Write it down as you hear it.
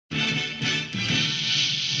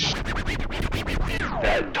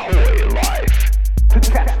That toy life. To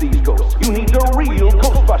catch these ghosts, you need the real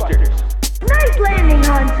Ghostbusters. Nice landing,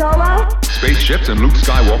 Han Solo. Spaceships and Luke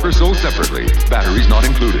Skywalker sold separately. Batteries not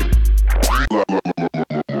included.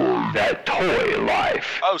 That toy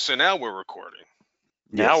life. Oh, so now we're recording.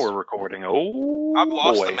 Now Yes. we're recording. Oh, I've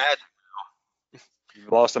lost boy. the magic.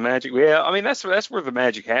 You've lost the magic. Yeah, I mean that's where the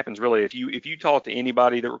magic happens. Really, if you talk to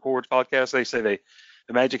anybody that records podcasts, they say the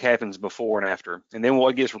magic happens before and after, and then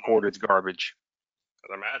what gets recorded is garbage.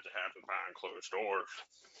 The magic happens behind closed doors.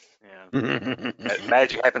 Yeah, That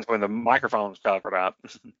magic happens when the microphone's covered up.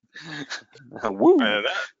 Woo! And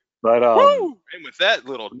But and with that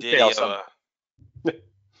little me ditty, tell you something.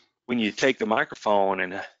 When you take the microphone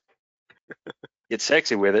and get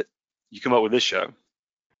sexy with it, you come up with this show.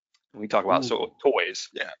 We talk about toys.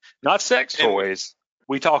 Yeah. Not sex And toys.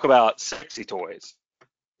 We talk about sexy toys.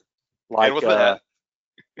 Like and with that,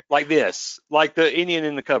 like this, like the Indian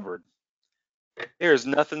in the cupboard. There's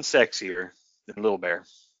nothing sexier than Little Bear.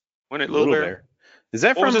 Wasn't it Little Bear? Is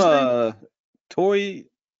that What was from his name? Toy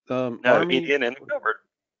No, Army? Indian in the cupboard.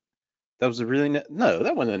 That was a really no.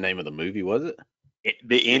 That wasn't the name of the movie, was it?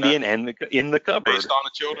 The Indian and in the cupboard. based on a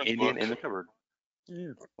children's Indian book. in the cupboard.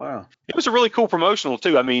 Yeah. Wow. It was a really cool promotional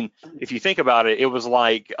too. I mean, if you think about it, it was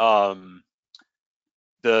like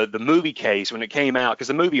the movie case when it came out, because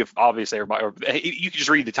the movie, obviously everybody, you can just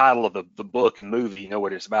read the title of the book and movie, you know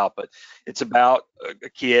what it's about. But it's about a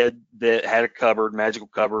kid that had a cupboard, magical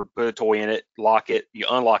cupboard, put a toy in it, lock it, you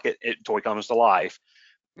unlock it, toy comes to life.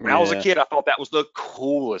 When I was a Yeah. kid, I thought that was the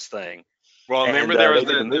coolest thing. Well, And, remember there was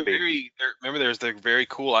they did the movie. there's the very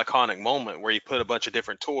cool iconic moment where you put a bunch of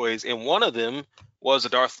different toys, and one of them was a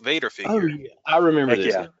Darth Vader figure. Oh yeah, I remember Heck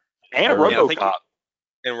this. yeah. And a Yeah, I think- RoboCop.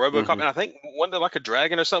 And RoboCop, Mhm. and I think one like a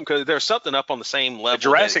dragon or something, because there's something up on the same level. A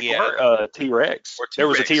Jurassic that he Park had. T-Rex. Or There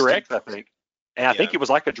was a T-Rex. T-Rex, I think. And I think Yeah. it was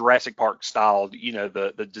like a Jurassic Park style,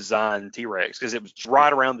 the design T-Rex, because it was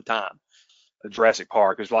right around the time of Jurassic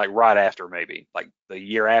Park. It was like right after, maybe like the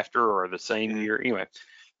year after or the same year. Anyway,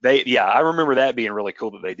 I remember that being really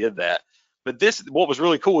cool that they did that. But what was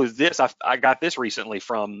really cool is this. I got this recently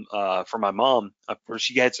from my mom.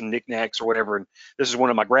 She had some knickknacks or whatever, and this is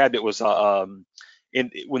one of them I grabbed. It was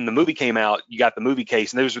when the movie came out, you got the movie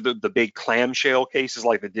case, and those were the big clamshell cases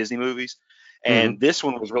like the Disney movies. And this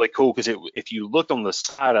one was really cool because if you looked on the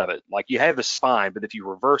side of it, like you have the spine, but if you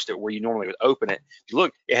reversed it where you normally would open it, if you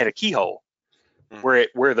look, it had a keyhole where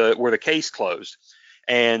the case closed.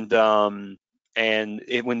 And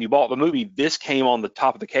when you bought the movie, this came on the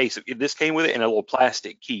top of the case. This came with it and a little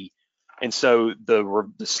plastic key. And so the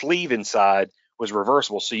sleeve inside was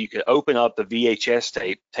reversible, so you could open up the VHS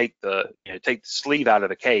tape, take the sleeve out of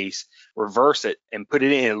the case, reverse it, and put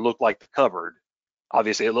it in. It looked like the cupboard.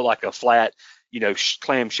 Obviously, it looked like a flat,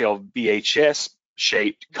 clamshell VHS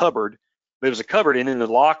shaped cupboard. But it was a cupboard, and then the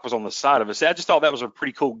lock was on the side of it. So I just thought that was a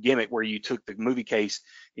pretty cool gimmick where you took the movie case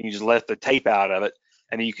and you just left the tape out of it,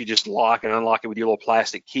 and then you could just lock and unlock it with your little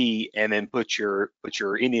plastic key, and then put your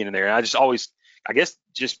Indian in there. And I guess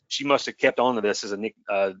she must have kept on to this as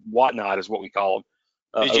a whatnot is what we call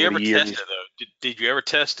them. Did you over ever the years. test it though? Did you ever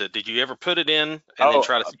test it? Did you ever put it in and then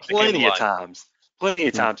try to see if it came plenty to of life?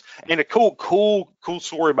 times, And a cool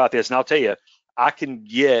story about this, and I'll tell you, I can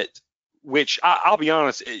get, which I'll be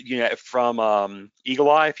honest, from Eagle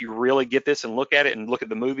Eye, if you really get this and look at it and look at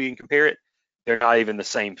the movie and compare it, they're not even the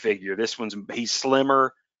same figure. He's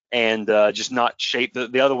slimmer and just not shaped.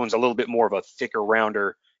 The other one's a little bit more of a thicker,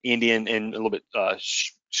 rounder Indian and a little bit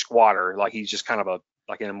squatter. Like he's just kind of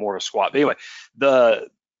like in a more of a squat. But anyway,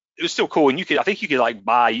 it was still cool. And I think you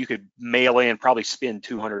could mail in, probably spend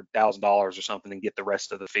 $200,000 or something and get the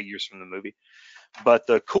rest of the figures from the movie. But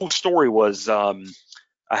the cool story was I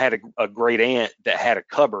had a great aunt that had a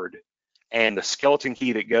cupboard, and the skeleton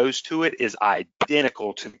key that goes to it is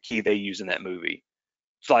identical to the key they use in that movie.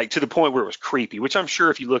 It's like to the point where it was creepy, which I'm sure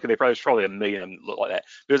if you look at it, there's probably a million of them look like that.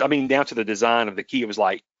 But down to the design of the key, it was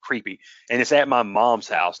like creepy. And it's at my mom's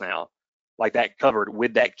house now, like that cupboard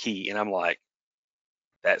with that key. And I'm like,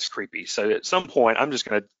 that's creepy. So at some point, I'm just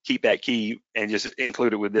going to keep that key and just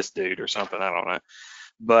include it with this dude or something. I don't know.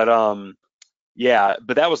 But yeah,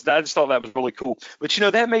 but I just thought that was really cool. But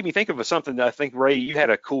that made me think of something that I think, Ray, you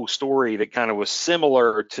had a cool story that kind of was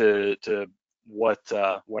similar to what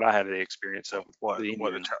I had the experience of.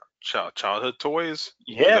 Childhood toys?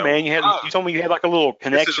 Yeah, man, you told me you had like a little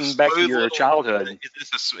connection back to your childhood.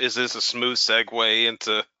 Is this a smooth segue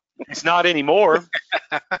into? It's not anymore.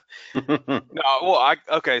 No, well,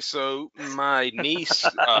 okay. So my niece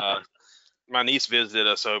visited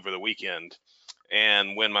us over the weekend,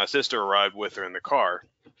 and when my sister arrived with her in the car,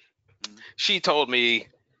 she told me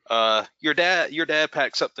your dad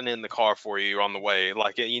packed something in the car for you on the way.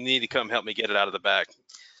 Like, you need to come help me get it out of the back.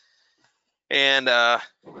 And as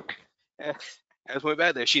we went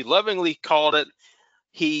back there, she lovingly called it.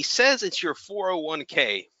 He says it's your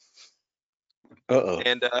 401k. Uh-oh.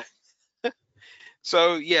 And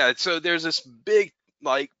so there's this big,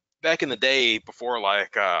 like, back in the day before I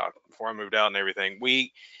moved out and everything,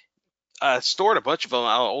 we stored a bunch of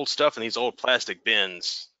old stuff in these old plastic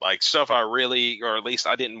bins, like stuff I really, or at least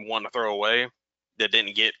I didn't want to throw away, that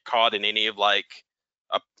didn't get caught in any of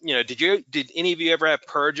did any of you ever have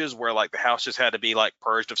purges where like the house just had to be like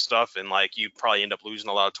purged of stuff, and like you'd probably end up losing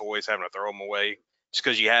a lot of toys, having to throw them away just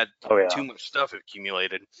because you had too much stuff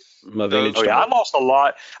accumulated? I lost a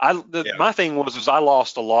lot. My thing was I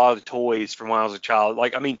lost a lot of toys from when I was a child.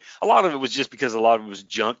 Like, I mean, a lot of it was just because a lot of it was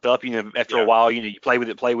junked up. After a while, you play with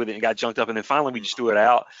it, and it got junked up, and then finally we just threw it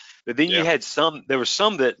out. But then you had some. There was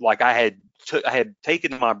some that like I had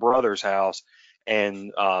taken to my brother's house,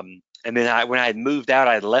 and then when I had moved out,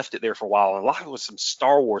 I had left it there for a while, and a lot of it was some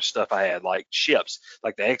Star Wars stuff I had, like ships,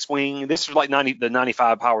 like the X-Wing. This was like the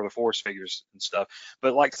 95 Power of the Force figures and stuff.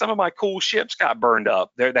 But like some of my cool ships got burned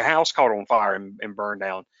up. The house caught on fire and burned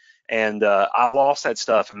down, and I lost that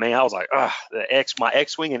stuff. And man, I was like, my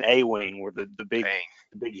X-Wing and A-Wing were the big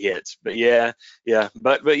hits. But yeah,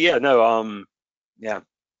 no.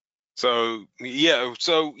 So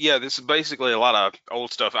this is basically a lot of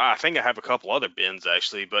old stuff. I think I have a couple other bins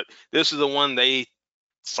actually, but this is the one they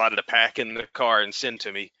decided to pack in the car and send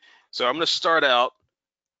to me. So I'm going to start out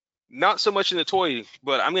not so much in the toy,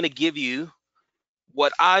 but I'm going to give you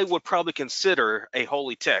what I would probably consider a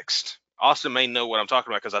holy text. Austin may know what I'm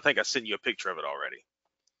talking about because I think I sent you a picture of it already.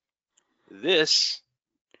 This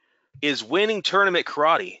is Winning Tournament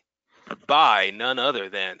Karate by none other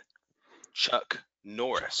than Chuck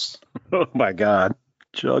Norris. Oh my God,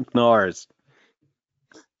 Chuck Norris.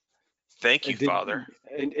 Thank you, Father.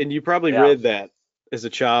 And you probably read that as a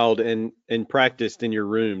child and practiced in your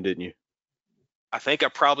room, didn't you? I think I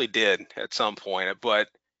probably did at some point, but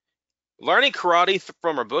learning karate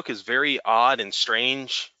from a book is very odd and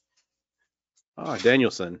strange. Oh,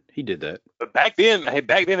 Danielson, he did that. But back then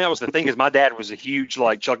that was the thing, is my dad was a huge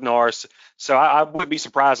like Chuck Norris, so I wouldn't be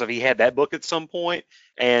surprised if he had that book at some point.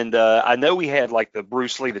 And I know we had like the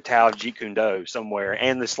Bruce Lee, the Tao of Jeet Kune Do somewhere,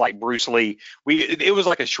 and this like Bruce Lee. It was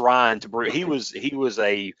like a shrine to Bruce. He was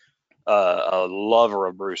a lover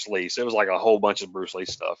of Bruce Lee, so it was like a whole bunch of Bruce Lee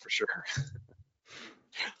stuff for sure.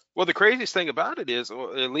 Well, the craziest thing about it is,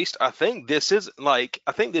 or at least I think this is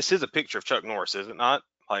a picture of Chuck Norris, is it not?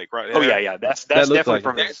 Like right. Oh yeah, that's definitely like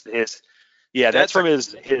from his. Yeah, that's from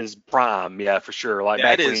his prime. Yeah, for sure. Like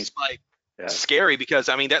that back when is like scary, because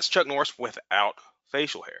I mean that's Chuck Norris without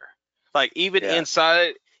facial hair. Like even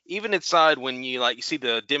inside when you see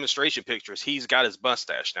the demonstration pictures, he's got his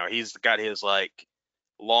mustache now. He's got his like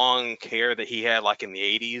long hair that he had like in the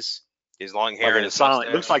 80s. His long hair and his silent.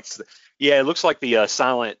 It looks like the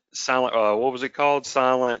silent. What was it called?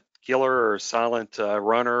 Silent Killer or Silent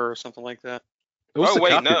Runner or something like that. Oh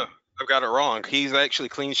wait, no, I've got it wrong. He's actually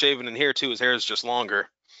clean shaven in here too. His hair is just longer.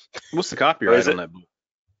 What's the copyright on that book?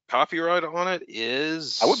 Copyright on it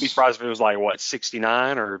is. I wouldn't be surprised if it was like what,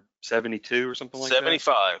 69 or 72 or something like 75.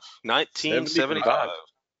 that. 1975.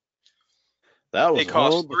 That was it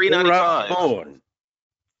cost $3.95.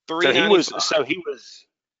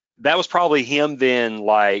 That was probably him then,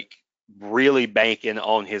 like really banking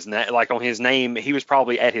on his name, like on his name. He was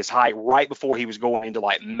probably at his height right before he was going into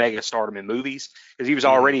like mega stardom in movies, because he was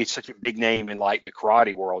already such a big name in like the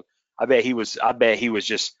karate world. I bet he was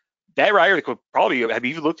just that right here could probably, have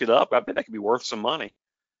you looked it up? I bet that could be worth some money.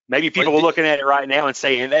 Maybe people are looking at it right now and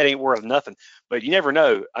saying that ain't worth nothing, but you never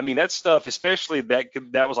know. I mean, that stuff, especially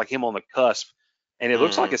that was like him on the cusp, and it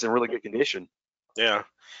looks like it's in really good condition. Yeah,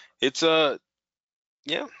 it's maybe.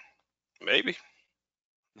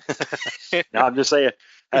 No, I'm just saying.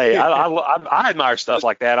 Hey, I admire stuff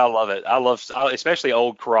like that. I love it. I love especially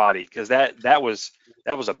old karate, because that was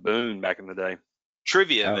a boon back in the day.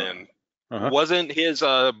 Trivia then. Wasn't his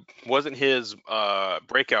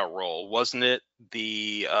breakout role? Wasn't it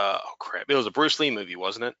the it was a Bruce Lee movie,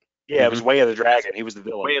 wasn't it? Yeah, it was Way of the Dragon. He was the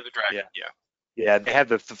villain. Way of the Dragon. Yeah. They had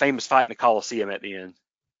the famous fight in the Coliseum at the end.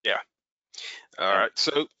 Yeah. All right.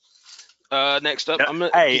 So next up,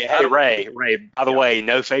 Ray. By the way,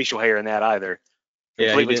 no facial hair in that either.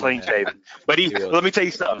 Completely clean shaven. But let me tell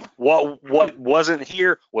you something. What wasn't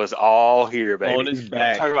here was all here, baby. On his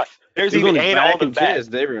back. There's even and on the back.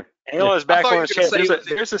 And on his back, on his chest.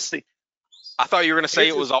 There's a. I thought you were going to say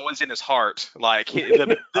it was always in his heart. Like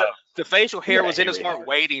the facial hair was in his heart,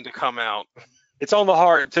 waiting to come out. It's on the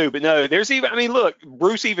heart too, but no, there's even. I mean, look,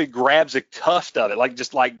 Bruce even grabs a tuft of it, like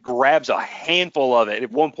just like grabs a handful of it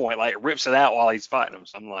at one point, like rips it out while he's fighting him.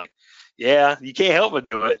 So I'm like, yeah, you can't help but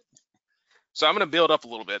do it. So I'm going to build up a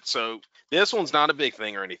little bit. So this one's not a big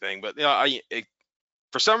thing or anything, but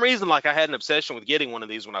for some reason, like I had an obsession with getting one of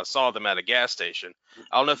these when I saw them at a gas station.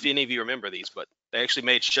 I don't know if any of you remember these, but they actually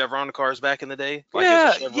made Chevron cars back in the day. Like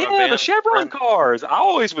Yeah, Chevron yeah, van the Chevron brand. cars. I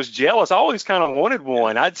always was jealous. I always kind of wanted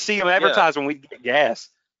one. I'd see them advertised when we'd get gas.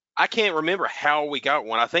 I can't remember how we got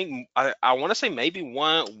one. I think I want to say maybe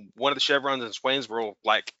one of the Chevrons in Swainsboro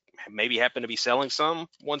like maybe happened to be selling some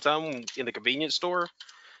one time in the convenience store.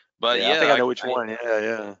 But I think I know which one.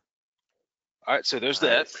 Yeah. All right, so there's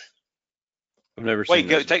that. I've never Wait, seen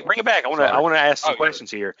those. bring it back. I want to ask some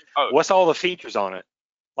questions here. What's all the features on it?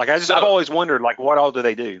 Like I've always wondered, like what all do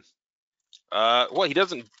they do? Well, he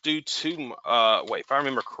doesn't do too. Wait, if I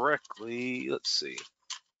remember correctly, let's see.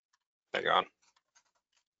 Hang on.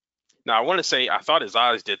 Now I want to say I thought his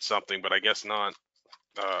eyes did something, but I guess not.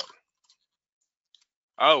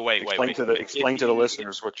 Explain to the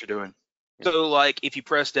listeners what you're doing. So like if you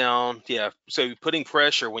press down, so putting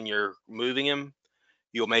pressure when you're moving him,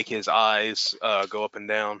 you'll make his eyes go up and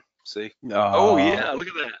down. See? Oh yeah, look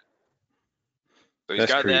at that. So he's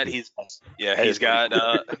got that. He's got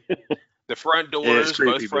the front doors,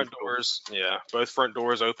 both front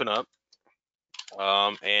doors open up.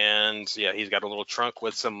 And he's got a little trunk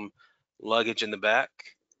with some luggage in the back.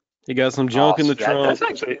 He got some junk in the trunk.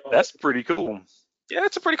 That's pretty cool. Yeah,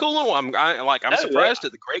 it's a pretty cool little one. I'm surprised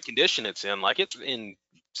at the great condition it's in. Like it's in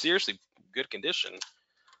seriously good condition.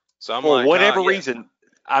 So for whatever reason,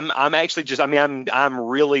 I'm actually just, I mean, I'm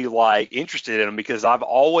really like interested in them because I've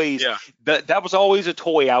always, that was always a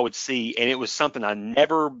toy I would see, and it was something I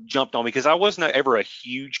never jumped on because I wasn't ever a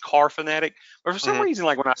huge car fanatic, but for some reason,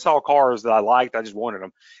 like when I saw cars that I liked, I just wanted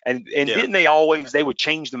them. And didn't they would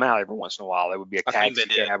change them out every once in a while. There would be a taxi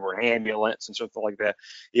cab or ambulance and something like that.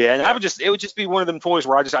 Yeah. And it would just be one of them toys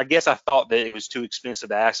where I guess I thought that it was too expensive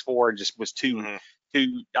to ask for and just was too,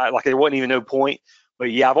 like there wasn't even no point. But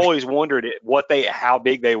I've always wondered how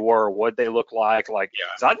big they were, what they looked like. Like,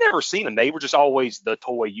 'cause I'd never seen them. They were just always the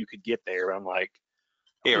toy you could get there. I'm like,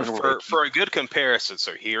 here for a good comparison.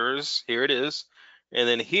 So here it is, and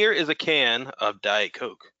then here is a can of Diet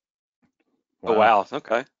Coke. Oh wow,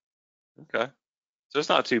 okay. So it's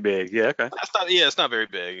not too big. Yeah, okay. It's not very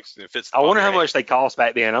big. I wonder how much they cost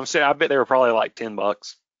back then. I bet they were probably like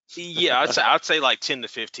 $10. Yeah, I'd say like 10 to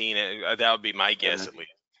 15. That would be my guess at least.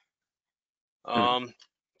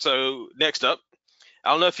 So next up,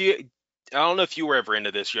 I don't know if you were ever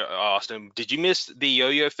into this, Austin. Did you miss the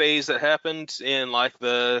yo-yo phase that happened in like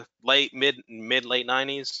the late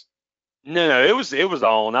 90s? No, it was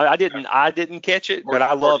on. I didn't catch it, but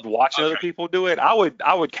I loved watching other people do it. I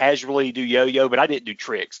would casually do yo-yo, but I didn't do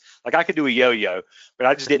tricks. Like I could do a yo-yo, but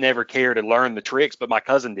I just didn't ever care to learn the tricks. But my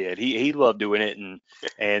cousin did. He loved doing it,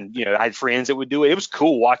 and I had friends that would do it. It was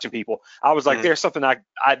cool watching people. I was like, there's something that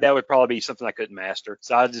would probably be something I couldn't master,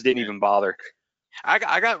 so I just didn't even bother.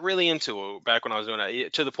 I got really into it back when I was doing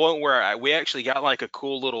it, to the point where we actually got like a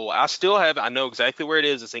cool little, I know exactly where it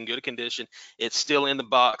is. It's in good condition. It's still in the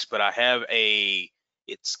box, but I have I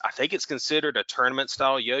think it's considered a tournament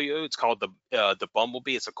style yo-yo. It's called the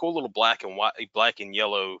Bumblebee. It's a cool little black and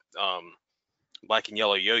yellow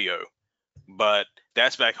yo-yo, but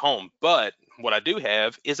that's back home. But what I do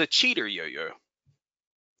have is a cheater yo-yo.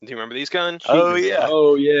 Do you remember these kinds? Oh yeah.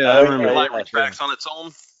 I remember. Like reach backs on its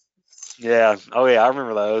own. Yeah. Oh yeah, I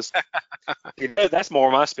remember those. That's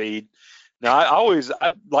more my speed. Now I always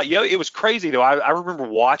it was crazy though. I remember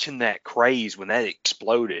watching that craze when that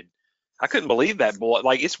exploded. I couldn't believe that.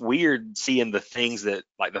 Like it's weird seeing the things that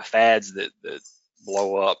like the fads that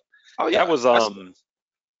blow up. Oh yeah,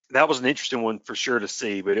 that was an interesting one for sure to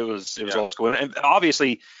see. But it was old school, and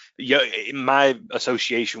obviously, my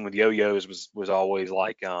association with yo-yos was always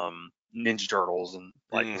like Ninja Turtles and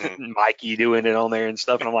like Mikey doing it on there and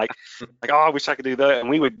stuff. And I'm like, oh, I wish I could do that. And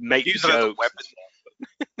we would make use jokes. it as a weapon.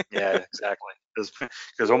 Yeah, exactly.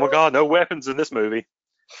 Because oh my God, no weapons in this movie.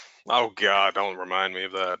 Oh God, don't remind me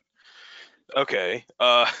of that. Okay.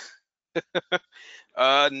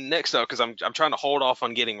 Next up, because I'm trying to hold off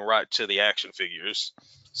on getting right to the action figures.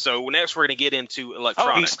 So next we're gonna get into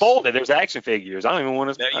electronics. Oh, he spoiled it. There's action figures. I don't even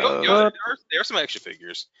want to. There are some action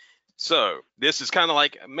figures. So this is kind of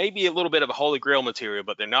like maybe a little bit of a holy grail material,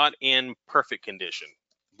 but they're not in perfect condition.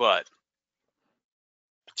 But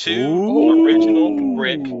two original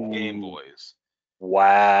brick Game Boys.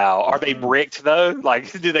 Wow. Are they bricked though?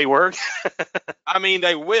 Like, do they work? I mean,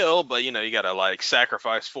 they will, but you gotta like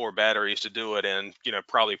sacrifice 4 batteries to do it, and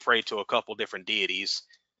probably pray to a couple different deities.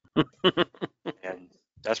 And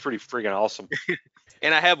that's pretty freaking awesome.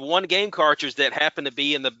 And I have one game cartridge that happened to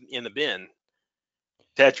be in the bin.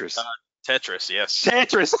 Tetris. Tetris, yes.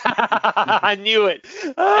 Tetris. I knew it.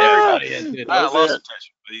 Everybody has Tetris. I love some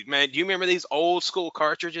Tetris. Man, do you remember these old school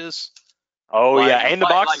cartridges? Oh Like- yeah, and the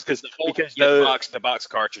like- boxes like because the box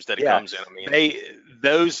cartridge that it Yeah, comes in. I mean,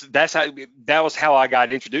 that was how I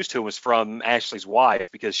got introduced to it, was from Ashley's wife,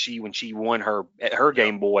 because when she won her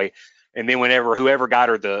Game Boy, and then whoever got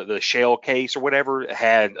her the shell case or whatever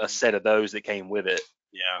had a set of those that came with it.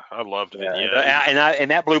 yeah, I loved it. Yeah, Yeah,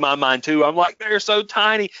 and that blew my mind too. I'm like, they're so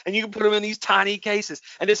tiny, and you can put them in these tiny cases,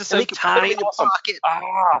 and this is so And you can put 'em tiny. in your Awesome.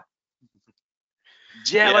 pocket.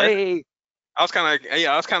 Jelly. I was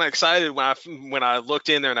kind of excited when I looked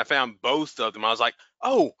in there and I found both of them. I was like,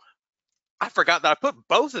 oh, I forgot that I put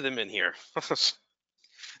both of them in here.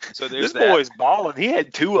 So there's This boy that. is balling. He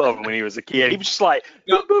had two of them when he was a kid. He was just like,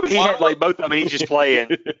 No, he had like both of them, and he's just playing.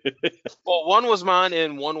 Well, one was mine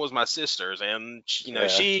and one was my sister's, and Yeah.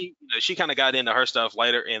 she kind of got into her stuff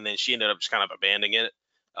later, and then she ended up just kind of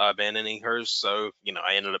abandoning hers. So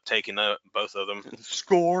I ended up taking both of them.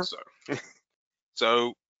 Score.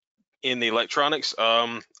 So in the electronics,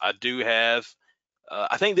 I do have.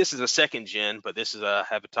 I think this is a second gen, but I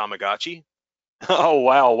have a Tamagotchi. Oh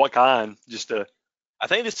wow, what kind? Just a. I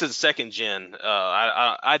think this is a second gen.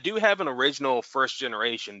 I do have an original first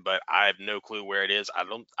generation, but I have no clue where it is.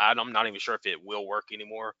 I'm not even sure if it will work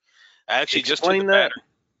anymore. I actually just took the Explain that. battery.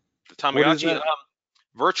 The What is Tamagotchi, that?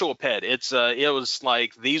 virtual pet. It was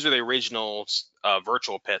like these are the original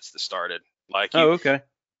virtual pets that started. Like Oh, okay.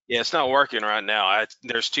 yeah, it's not working right now.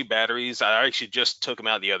 There's two batteries. I actually just took them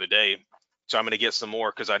out the other day, so I'm gonna get some more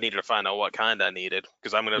because I needed to find out what kind I needed.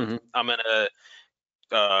 Because I'm gonna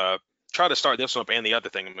try to start this one up and the other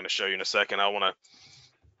thing I'm gonna show you in a second. I want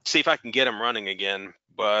to see if I can get them running again.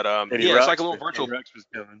 But yeah, it's like a little virtual. Rex was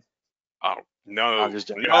coming. Oh no, I'm just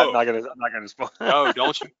joking. no, I'm not gonna spoil. no!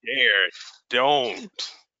 Don't you dare! Don't!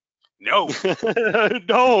 No!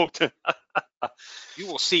 Don't. You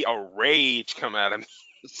will see a rage come out of me.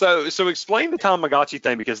 So explain the Tamagotchi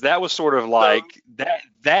thing, because that was sort of like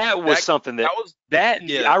that was something that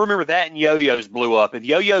yeah. I remember that, and yo-yos blew up, and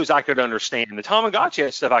yo-yos I could understand, the Tamagotchi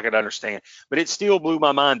had stuff I could understand, but it still blew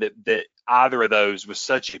my mind that either of those was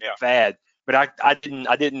such a fad. But I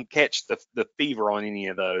didn't catch the fever on any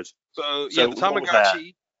of those. So So yeah, the what was that?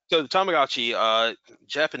 Tamagotchi. So the Tamagotchi,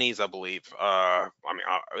 Japanese, I believe.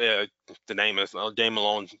 The name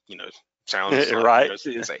alone, sounds like, Right.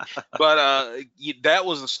 insane. But that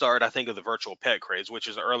was the start, I think, of the virtual pet craze, which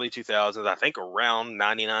is early 2000s. I think around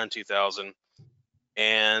 99, 2000.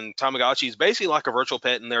 And Tamagotchi is basically like a virtual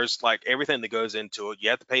pet, and there's like everything that goes into it. You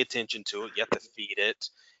have to pay attention to it. You have to feed it.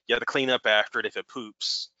 You have to clean up after it if it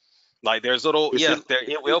poops. Like there's little, Is it-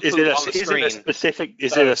 it will Is poop it on the screen.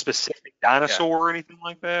 a specific dinosaur or anything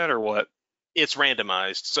like that, or what? It's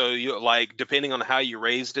randomized, so you like depending on how you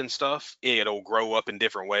raised and stuff, it'll grow up in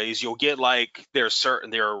different ways. You'll get like there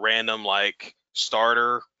are random like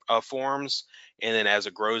starter forms, and then as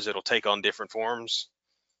it grows, it'll take on different forms.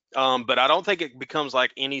 But I don't think it becomes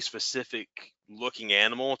like any specific looking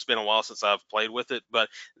animal. It's been a while since I've played with it, but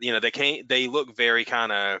they look very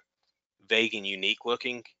kind of vague and unique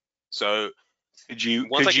looking. So Could you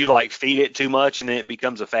Once I get- like feed it too much and then it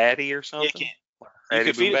becomes a fatty or something? it can. You Fatty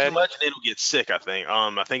can feed it Boo too much and it'll get sick, I think.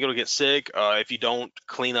 I think it'll get sick if you don't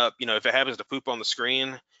clean up. If it happens to poop on the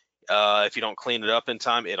screen, if you don't clean it up in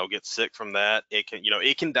time, it'll get sick from that. It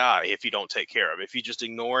can die if you don't take care of it. If you just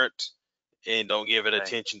ignore it and don't give it Okay.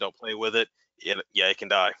 attention, don't play with it, it can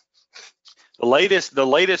die. The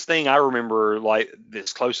latest thing I remember, like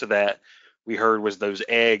this close to that, we heard was those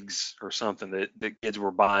eggs or something that the kids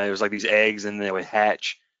were buying. It was like these eggs, and they would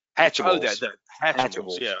hatchables. Oh, the Hatchimals,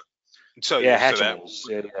 Hatchimals. yeah. So Yeah, so Hatchimals.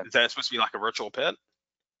 Yeah. is that supposed to be like a virtual pet?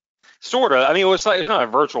 Sort of. I mean, it's not a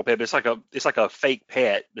virtual pet, but it's like a fake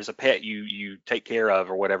pet. There's a pet you take care of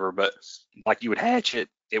or whatever, but like you would hatch it,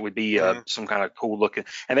 it would be some kind of cool looking,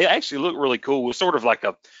 and they actually look really cool. It's sort of like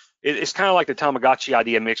it's kind of like the Tamagotchi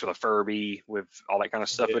idea mixed with a Furby with all that kind of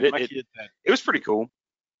stuff. But it was pretty cool.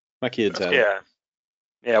 My kids have it.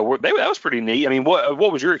 Yeah. That was pretty neat. I mean, what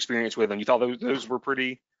was your experience with them? You thought those were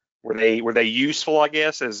pretty? Were they useful? I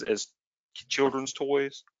guess as children's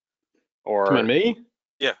toys, or Come on, me?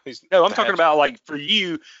 Yeah. no? I'm talking about like for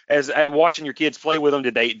you as watching your kids play with them.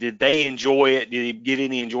 Did they enjoy it? Did they get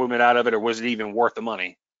any enjoyment out of it, or was it even worth the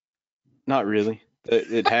money? Not really.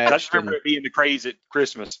 It I hatched. just remember it being the craze at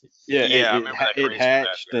Christmas. Yeah, I remember that it craze for that,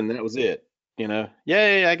 hatched, and that was it. You know?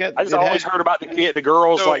 Yeah, I got. I just it always happened. heard about the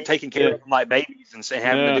girls So- like taking care Yeah. of them like babies and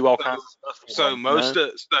having Yeah. to do all kinds of stuff. For So them,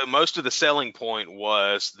 most of the selling point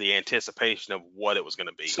was the anticipation of what it was going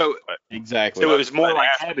to be. So- But, Exactly. So it was more but like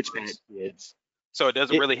afterwards- Cabbage Patch Kids. so it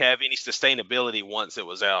doesn't It- really have any sustainability once it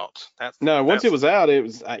was out. No, once it that's- was out, it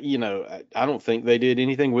was. I don't think they did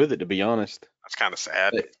anything with it, to be honest. That's kind of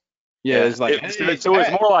sad. Yeah, it's like. so hey, it was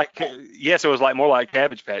Pat. more like so it was like more like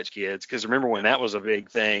Cabbage Patch Kids, because remember when that was a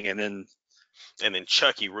big thing, and then And then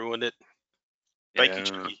Chucky ruined it. Thank you, Yeah.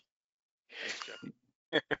 Chucky.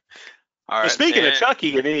 All right. Speaking of and-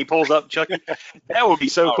 Chucky, and then he pulls up Chucky, that would be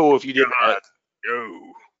so Oh, cool if you did God. that.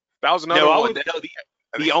 No. That was another No, I one. would,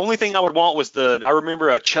 the only thing I would want was I remember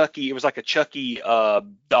a Chucky. It was like a Chucky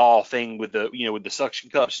doll thing with the with the suction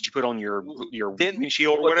cups that you put on your Didn't-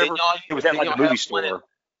 windshield or Well, whatever. didn't y'all- It was at didn't like a y'all movie have one store.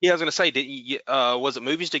 Yeah, I was gonna say, didn't you? Was it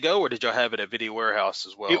Movies to Go, or did y'all have it at Video Warehouse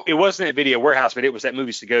as well? It wasn't at Video Warehouse, but it was at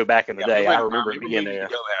Movies to Go back in the day. I remember it being Movies there.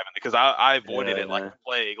 to Go having it because I avoided it like Yeah. the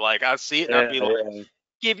plague. Like I see it and I'd be like, Yeah.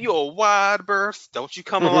 give you a wide berth. Don't you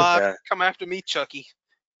come alive. Yeah. Come after me, Chucky.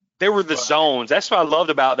 There were the zones. That's what I loved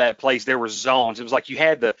about that place. There were zones. It was like you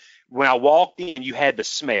had when I walked in, you had the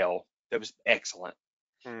smell. That was excellent.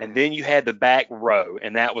 And then you had the back row,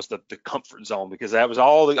 and that was the comfort zone, because that was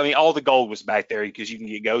all the gold was back there, because you can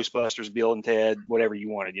get Ghostbusters, Bill and Ted, whatever you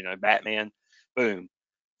wanted, Batman, boom,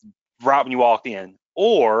 right when you walked in.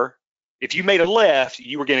 Or if you made a left,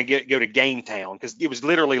 you were going to go to Game Town, because it was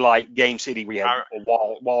literally like Game City. We had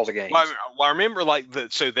walls of games. Well, I remember like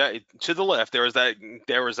so that to the left there was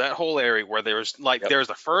that whole area where there was like there was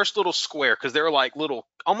the first little square, because they were like little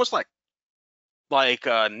almost like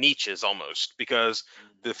niches almost, because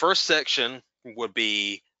the first section would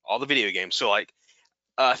be all the video games. So like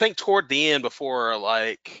I think toward the end before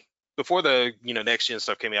the next gen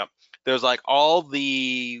stuff came out, there was like all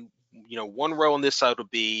the one row on this side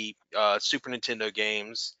would be Super Nintendo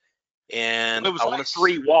games, and It was like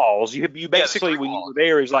three walls. You basically, when you were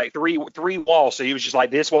there, it was like three walls. So it was just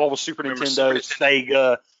like this wall was Super Nintendo,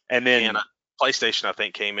 Sega, and then PlayStation I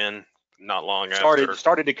think came in not long after.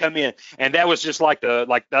 started to come in, and that was just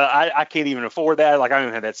I can't even afford that. Like I don't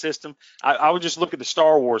even have that system. I would just look at the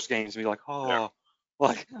Star Wars games and be like,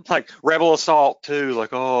 like Rebel Assault 2,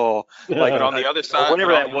 like But on the other side,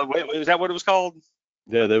 whatever that was that what it was called?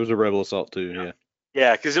 Yeah, there was a Rebel Assault too. Yeah.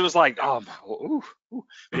 Yeah, because it was like, But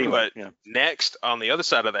anyway, But next on the other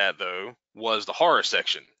side of that though was the horror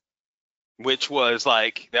section, which was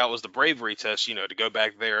like that was the bravery test, to go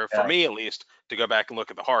back there for me at least, to go back and look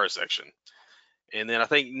at the horror section. And then I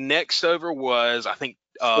think next over was sports.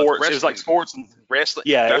 It was like sports and wrestling.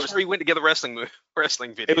 Yeah, that's where we went to get the wrestling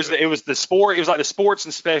video. It was the sport. It was like the sports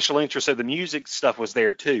and special interest. So the music stuff was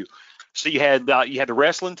there too. So you had the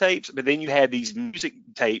wrestling tapes, but then you had these music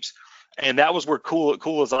tapes, and that was where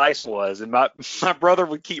Cool as Ice was. And my brother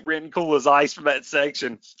would keep renting Cool as Ice from that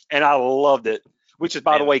section, and I loved it. Which is,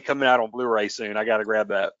 by the way, coming out on Blu-ray soon. I got to grab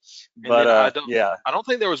that. But I don't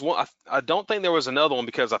think there was one. I don't think there was another one,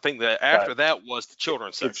 because I think that after that was the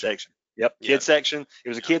children's section. Yep, kids section. It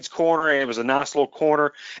was a kids corner, and it was a nice little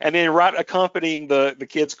corner. And then right accompanying the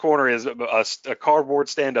kids corner is a cardboard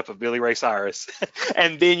stand-up of Billy Ray Cyrus.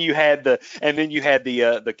 and then you had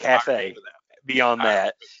the cafe beyond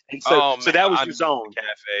that. And so that was your zone.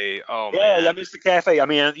 Cafe. Oh yeah, man. I missed the cafe. I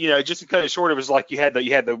mean, just to cut it short, it was like you had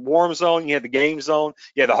the warm zone, you had the game zone,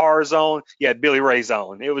 you had the horror zone, you had Billy Ray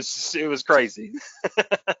zone. It was crazy.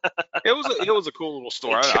 It was a cool little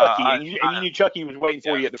store. And Chucky, and you knew Chucky was waiting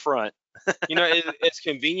for you at the front. As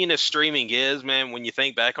convenient as streaming is, man, when you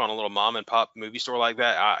think back on a little mom and pop movie store like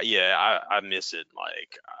that, I miss it.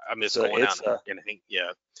 Like I miss going out and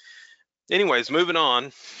yeah. Anyways, moving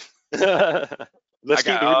on. Let's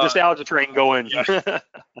keep the nostalgia train going. Yeah.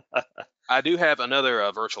 I do have another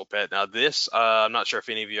virtual pet. Now this, I'm not sure if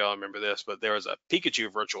any of y'all remember this, but there was a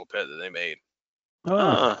Pikachu virtual pet that they made.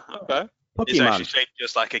 Okay. It's actually Pokemon. shaped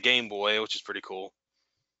just like a Game Boy, which is pretty cool.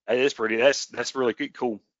 That is pretty. That's really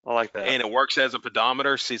cool. I like that. And it works as a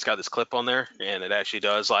pedometer. See, it's got this clip on there, and it actually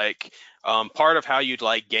does like part of how you'd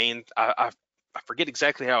like gain. I forget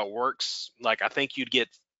exactly how it works. Like I think you'd get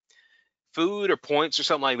food or points or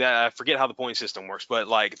something like that. I forget how the point system works, but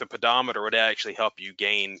like the pedometer would actually help you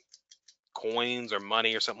gain coins or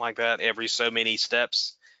money or something like that every so many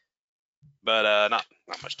steps. But not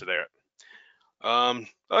much to there.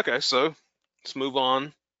 Okay, so let's move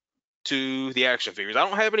on to the action figures. I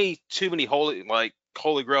don't have too many holy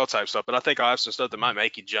grail type stuff, but I think I have some stuff that might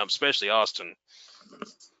make you jump, especially Austin.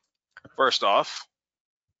 First off,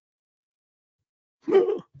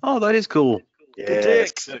 Oh, that is cool.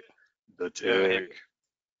 Yes. The tick.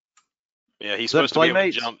 Yeah, he's Is that supposed to be able to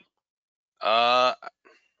Playmates? jump.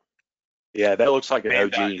 Yeah, that looks like an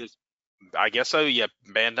Bandai OG. I guess so. Yeah,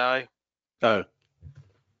 Bandai. Oh,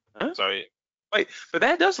 Huh? So Wait, but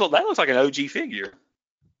that looks like an OG figure.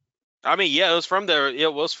 I mean, yeah, it was from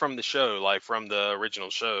the show, like from the original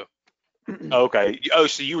show. Okay. Oh,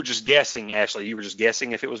 so you were just guessing, Ashley. You were just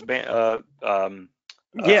guessing if it was yeah. it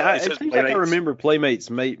It says seems like I Playmates. remember Playmates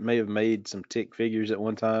may have made some Tick figures at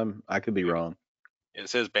one time. I could be wrong. It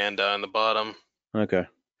says Bandai on the bottom. Okay.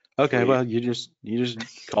 Okay. Sweet. Well, you just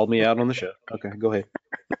called me out on the show. Okay, go ahead.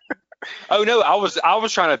 Oh no, I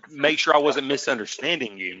was trying to make sure I wasn't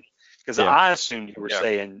misunderstanding you because Yeah. I assumed you were Yeah.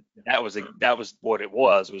 saying that was what it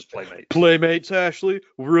was Playmates. Playmates, Ashley.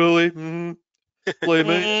 Really? Mm-hmm.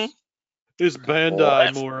 Playmates. It's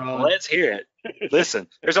Bandai, moron. Let's hear it. Listen,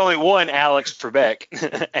 there's only one Alex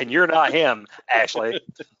Trebek, and you're not him, Ashley.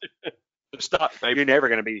 So stop. You're never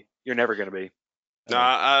gonna be. No,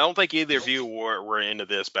 I don't think either of you were into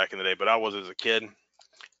this back in the day, but I was as a kid.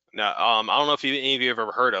 Now, I don't know if any of you have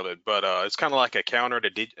ever heard of it, but it's kind of like a counter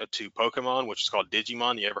to Pokemon, which is called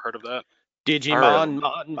Digimon. You ever heard of that? Digimon,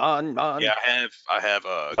 mon. Yeah, I have.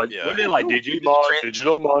 Yeah. What are they like? Digimon,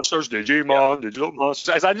 digital monsters, Digimon, digital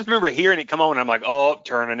monsters. As I just remember hearing it come on, and I'm like, oh,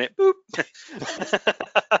 turning it. Boop.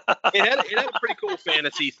 It had a pretty cool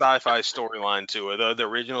fantasy sci-fi storyline to it. The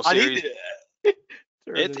original I series. need to.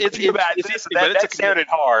 It's That sounded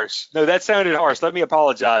harsh. No, that sounded harsh. Let me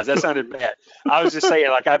apologize. That sounded bad. I was just saying,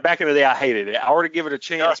 like, back in the day, I hated it. I already give it a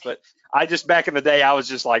chance, but back in the day, I was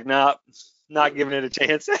just like, nah, not giving it a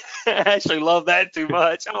chance. I actually love that too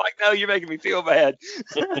much. I'm like, no, you're making me feel bad.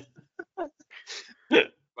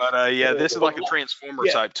 But yeah, this is like a Transformer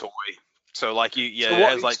type toy. So like it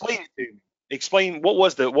has like. Explain what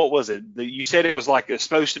was it? You said it was like it's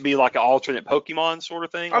supposed to be like an alternate Pokemon sort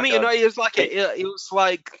of thing. I mean, it's like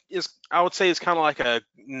I would say it's kind of like a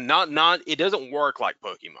not. It doesn't work like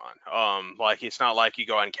Pokemon. Like it's not like you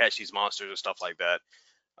go out and catch these monsters or stuff like that.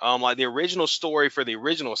 Like the original story for the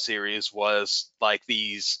original series was like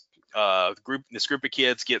this group of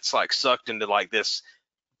kids gets like sucked into like this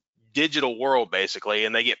digital world basically,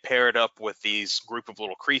 and they get paired up with these group of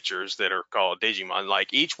little creatures that are called Digimon.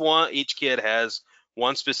 Like each kid has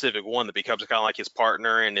one specific one that becomes kind of like his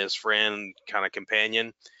partner and his friend, kind of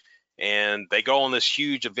companion, and they go on this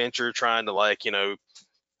huge adventure trying to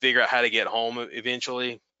figure out how to get home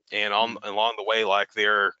eventually. And along the way, like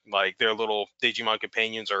their little Digimon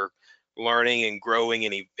companions are learning and growing,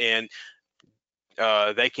 and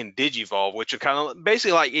they can digivolve, which is kind of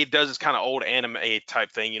basically like it does this kind of old anime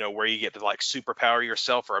type thing, where you get to like superpower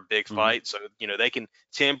yourself for a big fight. So they can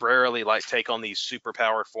temporarily like take on these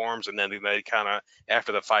superpowered forms, and then they kind of,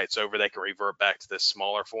 after the fight's over, they can revert back to this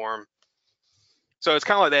smaller form. So it's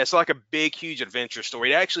kind of like that. It's like a big, huge adventure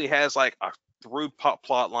story. It actually has like a through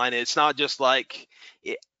plot line. It's not just like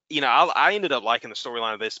it. I ended up liking the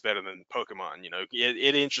storyline of this better than Pokemon.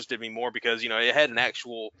 It interested me more because it had an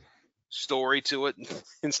actual story to it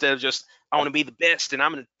instead of just I want to be the best and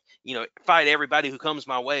I'm gonna fight everybody who comes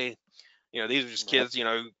my way. These are just kids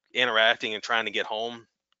interacting and trying to get home.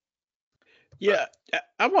 Yeah,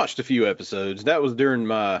 I watched a few episodes. That was during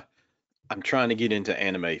my I'm trying to get into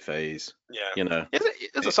anime phase. Yeah,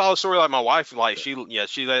 it's a solid story. Like my wife, like she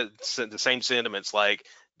had the same sentiments. Like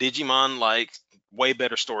Digimon, like way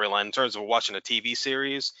better storyline in terms of watching a TV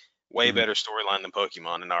series. Way better storyline than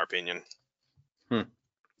Pokemon, in our opinion.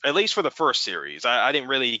 At least for the first series. I didn't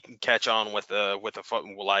really catch on with the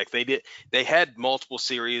like they had multiple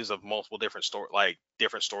series of multiple different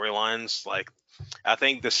storylines. Like I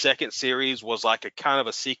think the second series was like a kind of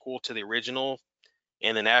a sequel to the original,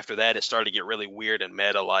 and then after that it started to get really weird and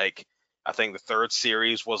meta. Like I think the third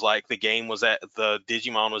series was like the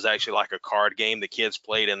Digimon was actually like a card game the kids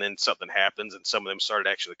played, and then something happens and some of them started to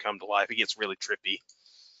actually come to life. It gets really trippy.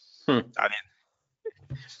 I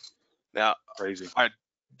didn't. Now, Crazy.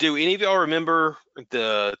 Do any of y'all remember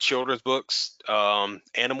the children's books,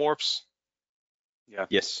 Animorphs? Yeah.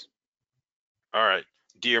 Yes. All right.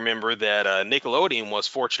 Do you remember that Nickelodeon was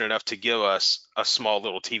fortunate enough to give us a small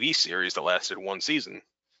little TV series that lasted one season?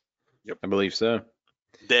 Yep, I believe so.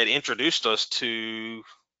 That introduced us to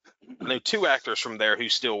two actors from there who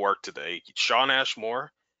still work today, Shawn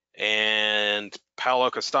Ashmore and Paolo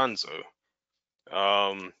Costanzo.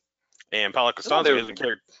 And Paolo Costanzo is a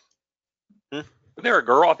character. Wasn't there a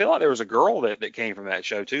girl? I feel like there was a girl that came from that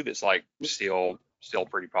show too. That's like still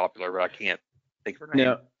pretty popular, but I can't think of her name.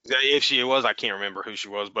 Now, if she was, I can't remember who she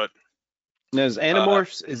was, but now is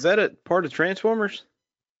Animorphs, is that a part of Transformers?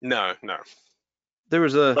 No. There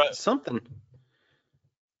was something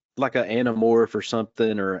like an Animorph or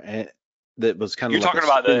something, or that was kind You're of like talking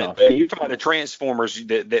a about spin-off. you're talking about the Transformers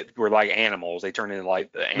that were like animals. They turned into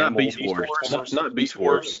like the Not animal Beast Wars. Transformers? Not Beast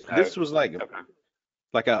Wars. This was like Okay.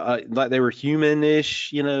 like they were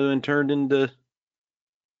human-ish, and turned into.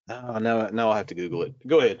 Oh, now I'll have to Google it.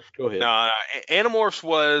 Go ahead. Animorphs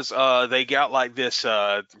was they got like this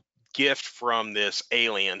gift from this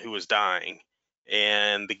alien who was dying,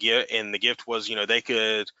 and the gift was they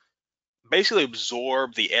could basically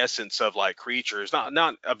absorb the essence of like creatures,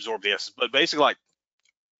 not absorb the essence, but basically like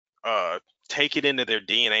take it into their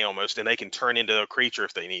DNA almost, and they can turn into a creature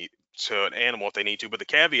if they need to, an animal if they need to. But the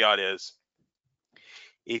caveat is,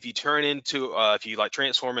 if you like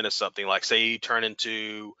transform into something, like say you turn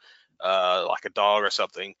into like a dog or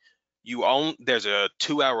something, there's a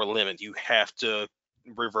 2-hour limit. You have to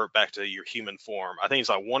revert back to your human form. I think it's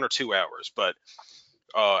like 1 or 2 hours, but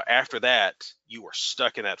after that, you are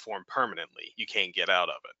stuck in that form permanently. You can't get out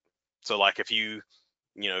of it. So like if you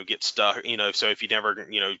get stuck, so if you never,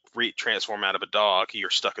 transform out of a dog,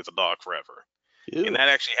 you're stuck as a dog forever. Ew. And that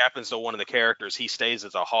actually happens to one of the characters. He stays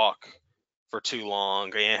as a hawk for too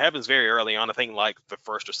long, and it happens very early on. I think like the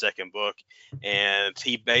first or second book, and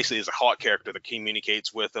he basically is a hawk character that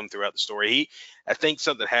communicates with them throughout the story. I think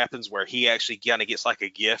something happens where he actually kind of gets like a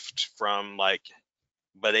gift from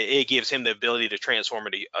but it gives him the ability to transform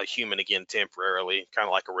into a human again temporarily, kind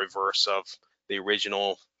of like a reverse of the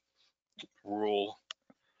original rule.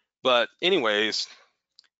 But anyways,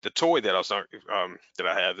 the toy that that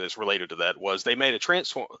I have that's related to that was they made a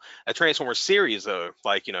Transformer series of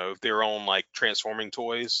their own like transforming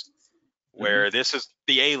toys, where this is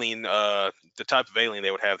the alien, the type of alien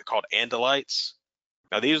they would have called Andalites.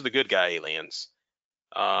 Now these are the good guy aliens,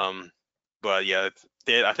 but yeah,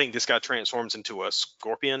 I think this guy transforms into a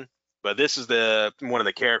scorpion. But this is one of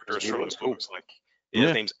the characters from the books. Like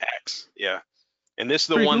his name's Axe. Yeah, and this is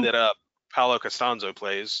the Pretty one cool. that Paolo Costanzo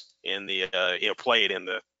plays in the played in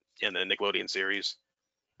the Nickelodeon series.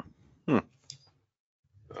 All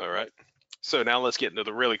right. So now let's get into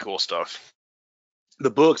the really cool stuff.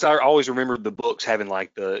 The books, I always remembered the books having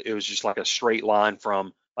like it was just like a straight line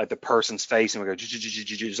from like the person's face, and we go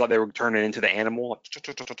just like they were turning into the animal.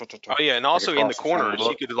 Oh yeah, and also in the corners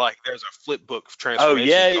you could there's a flip book Oh transformation.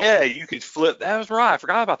 yeah, you could flip. That was right. I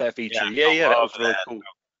forgot about that feature. Yeah, that was really cool.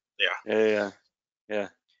 Yeah.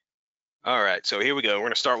 All right, so here we go. We're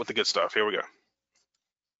gonna start with the good stuff. Here we go.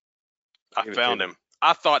 I found him.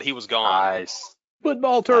 I thought he was gone. Nice.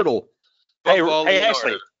 Football turtle. Hey, Football hey Leonardo.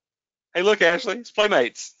 Ashley. Hey, look, Ashley. It's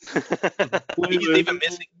Playmates.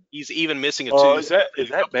 He's even missing a tooth. Is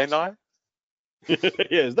that Bandai?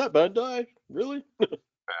 Yeah, is that Bandai? Really?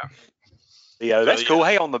 Yeah, that's cool.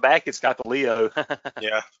 Hey, on the back it's got the Leo.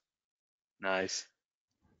 Yeah. Nice.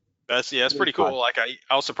 That's pretty cool. Like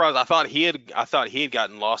I was surprised. I thought he had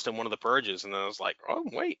gotten lost in one of the purges, and then I was like, oh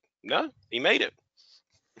wait, no, he made it.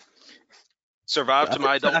 Survived to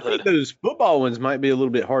my I adulthood. think those football ones might be a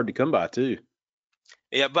little bit hard to come by too.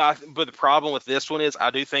 Yeah, but the problem with this one is I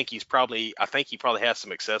think he probably has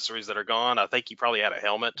some accessories that are gone. I think he probably had a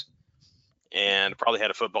helmet and probably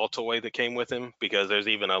had a football toy that came with him, because there's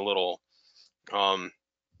even a little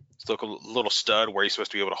little stud where he's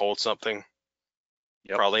supposed to be able to hold something.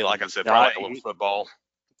 Yep. Probably, like I said, like a little football.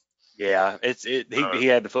 Yeah, he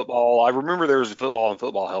had the football. I remember there was a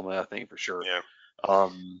football helmet, I think, for sure. Yeah.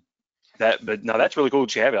 But no, that's really cool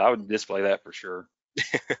that you have it. I would display that for sure.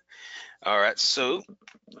 All right, so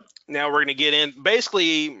now we're going to get in.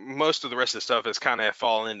 Basically, most of the rest of the stuff is kind of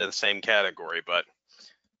falling into the same category, but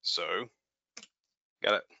so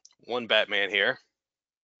got one Batman here.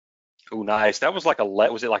 Oh, nice. That was like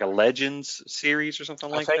was it like a Legends series or something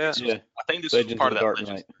like that? Yeah. I think this was part of that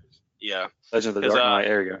Legends. Yeah. Legends of the Dark Knight.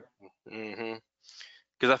 There you go. Mm-hmm.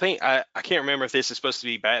 Because I think I can't remember if this is supposed to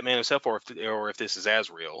be Batman himself or if this is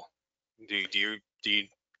Azrael. Do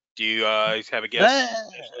you have a guess?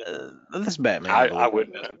 This is Batman. I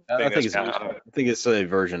wouldn't. I think it's a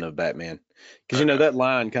version of Batman, because that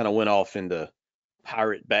line kind of went off into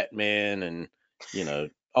Pirate Batman and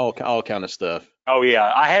all kind of stuff. Oh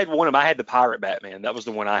yeah, I had the Pirate Batman. That was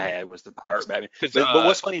the one I had, was the Pirate Batman. But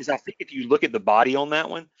what's funny is I think if you look at the body on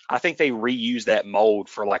that one, I think they reused that mold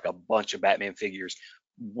for like a bunch of Batman figures.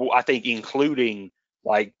 I think including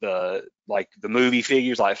like the movie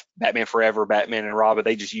figures, like Batman Forever, Batman and Robin.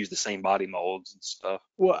 They just use the same body molds and stuff.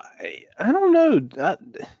 Well, I don't know.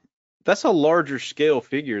 That's a larger scale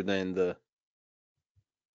figure than the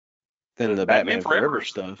Batman Forever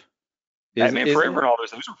stuff. Batman Forever and all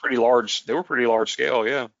those were pretty large. They were pretty large scale,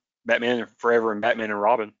 yeah. Batman Forever and Batman and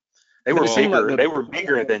Robin. They But were it seemed like bigger. the- They were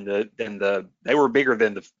bigger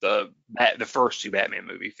than the first two Batman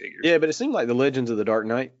movie figures. Yeah, but it seemed like the Legends of the Dark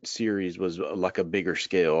Knight series was like a bigger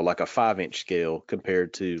scale, like a 5-inch scale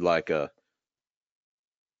compared to like a,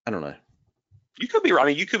 I don't know. You could be right. I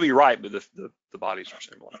mean, you could be right, but the bodies are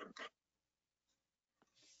similar.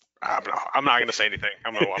 I'm not going to say anything.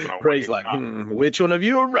 I'm gonna Ray's wait. like, which one of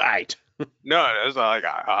you are right? No, it's like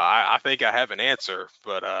I think I have an answer,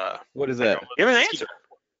 but What is hang that? on, Give an let's answer.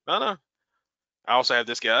 no. I also have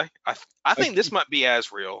this guy. I think this might be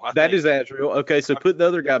Azrael. That is Azrael. Okay, so put the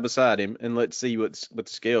other guy beside him and let's see what the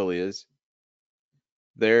scale is.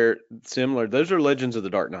 They're similar. Those are Legends of the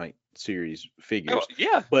Dark Knight series figures. Oh,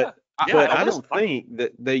 yeah, But yeah, but I I was- don't think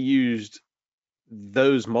that they used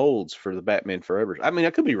those molds for the Batman Forever. I mean, I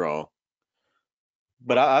could be wrong,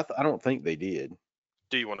 but I don't think they did.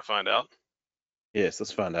 Do you want to find out? Yes,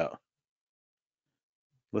 let's find out.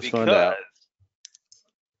 Let's Because, find out.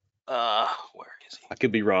 where is he? I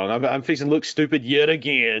could be wrong. I'm fixing to look stupid yet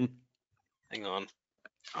again. Hang on.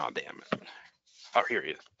 Oh, damn it. Oh, here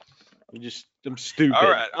he is. I'm stupid. All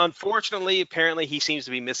right. Unfortunately, apparently he seems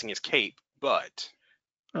to be missing his cape, but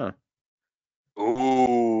Huh.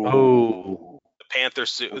 Ooh. Oh. the Panther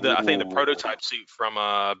suit, I think the prototype suit from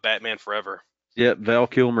Batman Forever. Yep, Val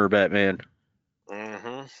Kilmer Batman.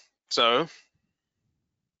 Mm-hmm. So,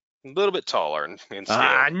 a little bit taller in scale.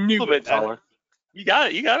 I A knew little bit it. taller. You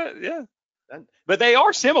got it. Yeah. That- But they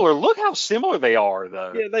are similar. Look how similar they are,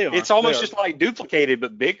 though. Yeah, they are. It's almost They are. just like duplicated,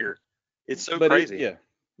 but bigger. It's so But crazy. yeah,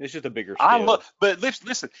 it's just a bigger scale. I love, but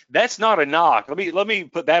listen, that's not a knock. Let me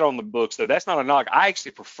put that on the books though. That's not a knock. I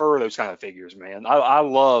actually prefer those kind of figures, man. I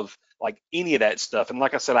love like any of that stuff. And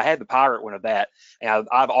like I said, I had the pirate one of that, and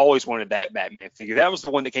I've always wanted that Batman figure. That was the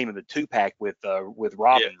one that came in the 2-pack with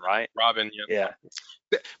Robin, right? Robin, yeah.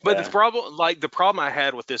 Yeah. But Yeah. the problem I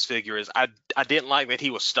had with this figure is I didn't like that he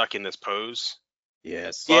was stuck in this pose.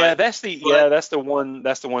 Yes. Yeah, But- that's the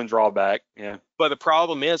one drawback. Yeah. But the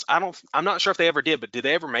problem is, I'm not sure if they ever did, but did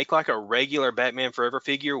they ever make like a regular Batman Forever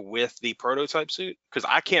figure with the prototype suit? Because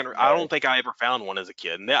I don't think I ever found one as a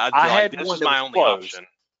kid. And I had this one is that my was only closed. option.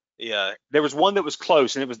 Yeah. There was one that was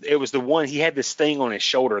close, and it was the one he had this thing on his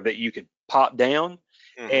shoulder that you could pop down.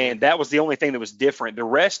 Mhm. And that was the only thing that was different. The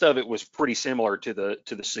rest of it was pretty similar to the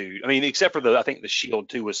suit. I mean, except for I think the shield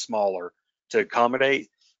too was smaller to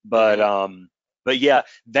accommodate. But yeah,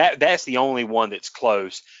 that's the only one that's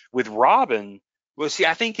close. With Robin, well, see,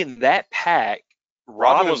 I think in that pack,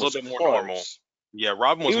 Robin Robin was a little bit more normal. close. Yeah,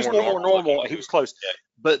 Robin was, He was more normal. He was close. Yeah.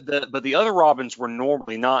 But the other Robins were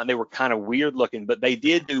normally not, and they were kind of weird looking. But they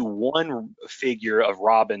did do one figure of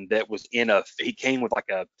Robin that was he came with like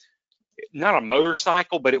not a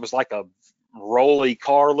motorcycle, but it was like a rolly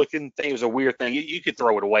car looking thing. It was a weird thing. You could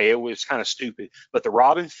throw it away. It was kind of stupid. But the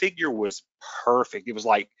Robin figure was perfect.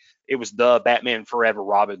 It was the Batman Forever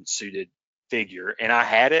Robin suited figure. And I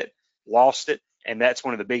had it, lost it. And that's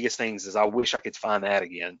one of the biggest things is I wish I could find that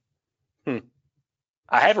again.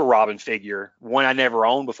 I have a Robin figure, one I never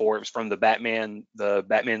owned before. It was from the Batman, it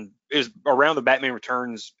was around the Batman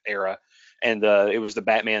Returns era. And it was the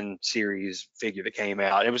Batman series figure that came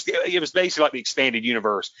out. It was basically like the expanded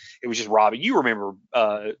universe. It was just Robin. You remember,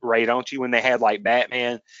 Ray, don't you, when they had like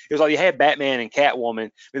Batman? It was like you had Batman and Catwoman,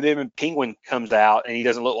 but then when Penguin comes out and he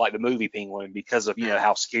doesn't look like the movie Penguin because of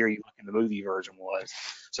how scary looking the movie version was.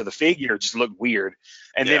 So the figure just looked weird.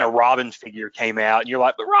 And then a Robin figure came out, and you're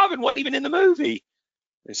like, but Robin wasn't even in the movie.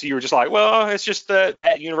 And so you were just like, well, it's just that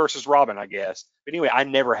universe is Robin, I guess. But anyway, I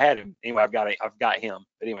never had him. Anyway, I've got him.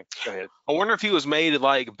 But anyway, go ahead. I wonder if he was made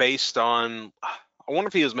like based on. I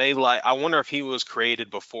wonder if he was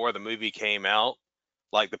created before the movie came out,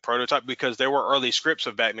 like the prototype, because there were early scripts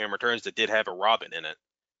of Batman Returns that did have a Robin in it.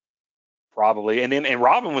 Probably. And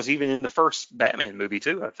Robin was even in the first Batman movie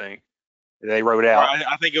too, I think. They wrote out.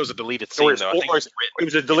 I think it was a deleted scene though. I think It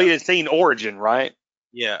was a deleted scene origin, right?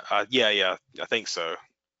 Yeah, I think so.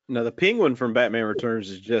 No, the Penguin from Batman Returns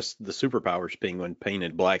is just the Superpowers Penguin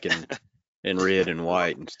painted black and red and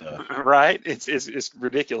white and stuff. Right? It's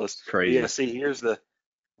ridiculous. Crazy. Yeah, see, here's my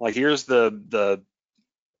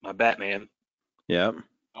Batman. Yep.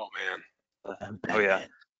 Oh man. Oh yeah.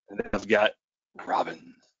 And then I've got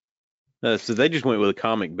Robin. So they just went with a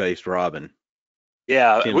comic-based Robin.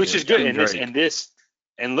 Yeah, Tim which is good. Drake.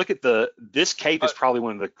 And look at this cape is probably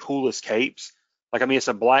one of the coolest capes. Like, I mean, it's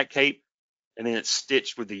a black cape, and then it's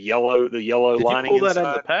stitched with the yellow Did lining you pull that out inside.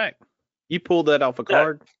 of the pack? You pulled that off a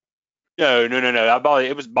card? No. I bought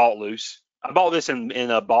it. It was bought loose. I bought this in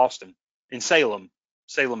Boston, in Salem,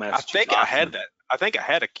 I Massachusetts. think I had that. I think I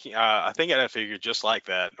had a figure just like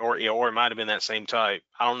that, or it might have been that same type.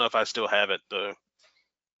 I don't know if I still have it though.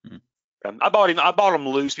 I bought him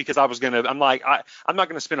loose because I'm not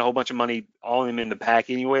gonna spend a whole bunch of money on him in the pack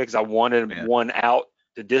anyway because I wanted one out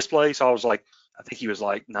to display. So I was like, I think he was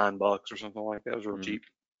like $9 or something like that. It was real cheap.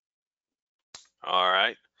 All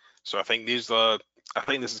right. So I think this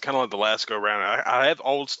is kind of like the last go round. I have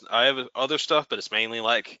other stuff, but it's mainly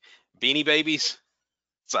like Beanie Babies.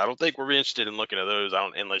 So I don't think we're interested in looking at those.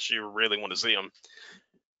 Unless you really want to see them.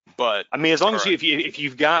 But I mean, as long as if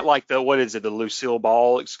you've got like the Lucille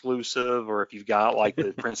Ball exclusive, or if you've got like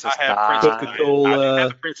the Princess Diana. Coca-Cola. I do have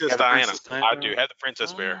the Princess Diana. I do have the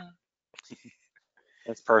Princess Bear.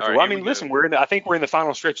 That's perfect. Right, well, I mean, listen, I think we're in the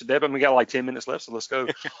final stretch of that, but we got like 10 minutes left, so let's go.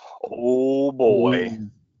 Oh boy,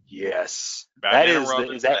 yes,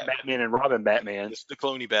 is that Batman and Robin Batman? It's the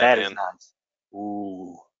Clooney Batman. That is nice.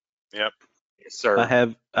 Ooh. Yep. Yes, sir.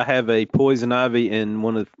 I have a Poison Ivy and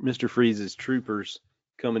one of Mr. Freeze's troopers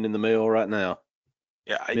coming in the mail right now.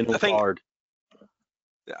 Yeah, I think card.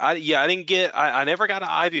 I never got an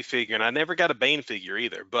Ivy figure and I never got a Bane figure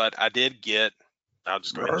either, but I did get. I'll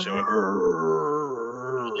just go ahead and show it.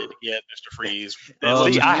 I did get Mr. Freeze.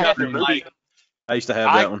 I have the movie. I used to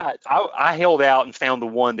have that one. I held out and found the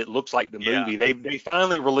one that looks like the movie. They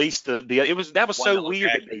finally released that was so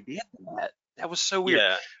weird that they did that. That was so weird.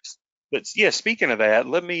 Yeah. But yeah, speaking of that,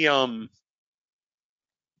 let me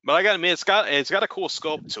But I gotta admit, it's got a cool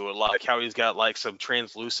sculpt to it, like how he's got like some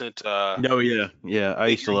translucent. Oh yeah. I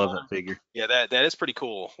used to love that figure. Yeah, that is pretty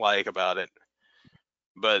cool, like about it.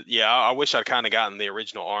 But yeah, I wish I'd kind of gotten the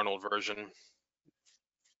original Arnold version,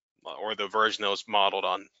 or the version that was modeled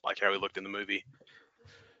on like how he looked in the movie.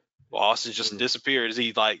 Well, Austin just disappeared. Is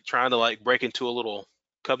he like trying to like break into a little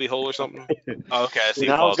cubby hole or something? Oh, okay, I see.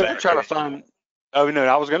 I was gonna try to find. Oh no,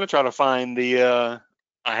 I was gonna try to find the.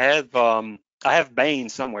 I have Bane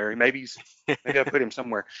somewhere. Maybe I put him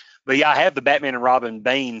somewhere. But yeah, I have the Batman and Robin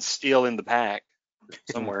Bane still in the pack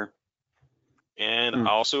somewhere. And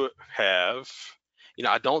I also have,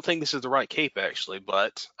 I don't think this is the right cape actually,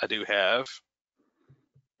 but I do have.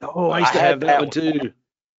 Oh, I used to have that one too.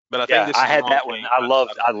 But I think this is I had that cape. one.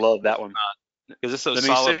 I love that one. Because it's a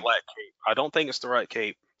solid black cape. I don't think it's the right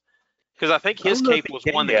cape. Because I think his cape was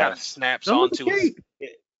one that kind of snaps onto it.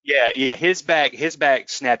 Yeah, his back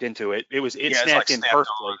snapped into it. It snapped in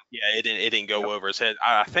perfectly. Yeah, it didn't go over his head.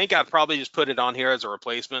 I think I'd probably just put it on here as a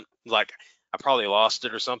replacement. Like I probably lost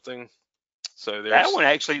it or something. So there's that one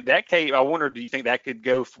actually. That cape. I wonder, do you think that could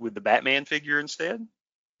go with the Batman figure instead?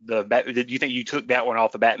 Did you think you took that one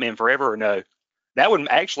off the Batman Forever or no? That one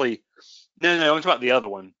actually. No, I'm talking about the other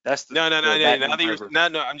one. That's no.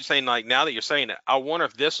 I'm just saying, like, now that you're saying it, I wonder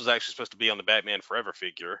if this was actually supposed to be on the Batman Forever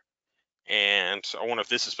figure, and I wonder if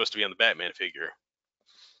this is supposed to be on the Batman figure.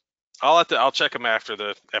 I'll check them after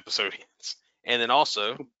the episode ends. And then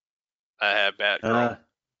also, I have Batgirl.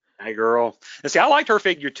 Hey girl. And see, I liked her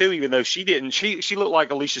figure too, even though she didn't. She looked like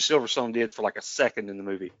Alicia Silverstone did for like a second in the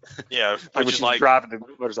movie. Yeah, which is like driving the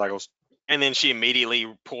motorcycles. And then she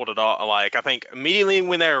immediately pulled it off. Like, I think immediately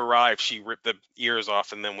when they arrived, she ripped the ears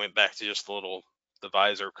off and then went back to just the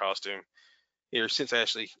visor costume. Here, since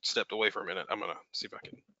Ashley stepped away for a minute, I'm gonna see if I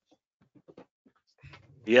can.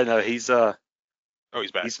 Yeah, no, he's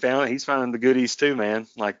he's back. He's finding the goodies too, man.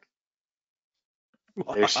 Like,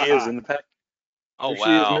 there she is in the pack. Oh, there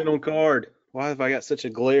she is, mint on card. Why have I got such a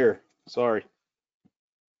glare? Sorry.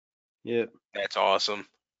 Yep. That's awesome.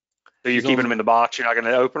 So you're keeping them in the box. You're not going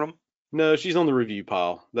to open them? No, she's on the review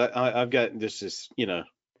pile. That I've got this is,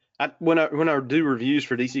 when I do reviews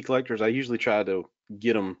for DC collectors, I usually try to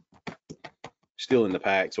get them still in the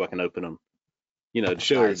pack so I can open them. To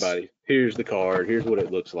show everybody, here's the card, here's what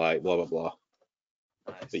it looks like, blah blah blah.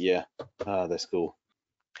 But yeah, that's cool.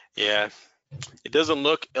 Yeah, it doesn't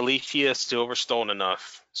look Alicia Silverstone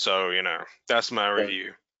enough, so that's my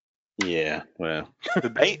review. Yeah, well, the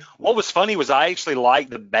Bane. What was funny was I actually liked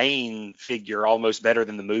the Bane figure almost better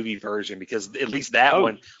than the movie version because at least that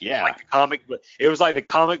one, like the comic book, it was like the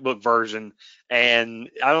comic book version, and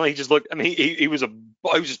I don't know, he just looked. I mean, he was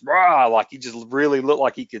just raw, like he just really looked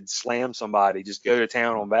like he could slam somebody, just go to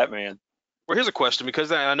town on Batman. Well, here's a question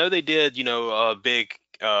because I know they did, a big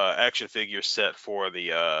action figure set for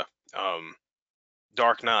the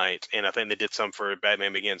Dark Knight, and I think they did some for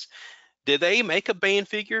Batman Begins. Did they make a Bane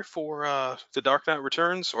figure for the Dark Knight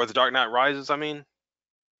Returns or the Dark Knight Rises? I mean,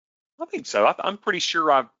 I think so. I'm pretty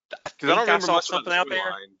sure I don't remember saw something out there.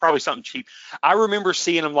 Probably something cheap. I remember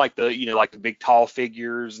seeing them like the big tall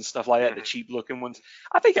figures and stuff like that, the cheap looking ones.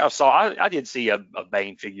 I think I did see a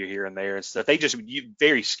Bane figure here and there and stuff. They just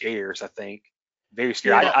very scarce. I think very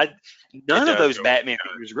scarce. Yeah. None of those Batman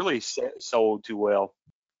figures really sold too well.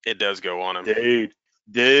 It does go on them, dude.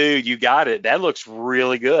 Dude, you got it. That looks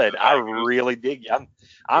really good. I There goes- really dig. I'm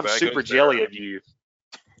there super goes jelly there. of you.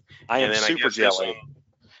 I And am then I super guess this jelly. one-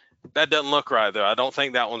 that doesn't look right though. I don't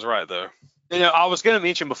think that one's right though. I was going to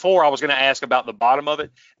mention before. I was going to ask about the bottom of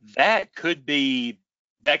it. That could be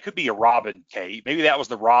a Robin cape. Maybe that was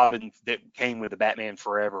the Robin that came with the Batman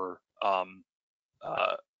Forever,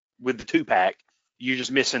 with the 2-pack. You're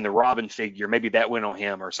just missing the Robin figure. Maybe that went on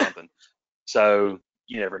him or something. So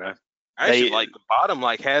you never know. Actually, They- like the bottom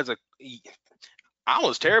like has a. I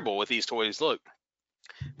was terrible with these toys. Look,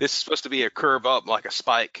 this is supposed to be a curve up like a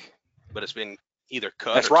spike, but it's been either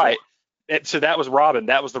cut. That's or right. torn. So that was Robin.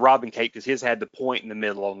 That was the Robin cape because his had the point in the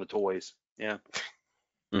middle on the toys. Yeah.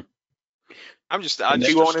 I'm just. I just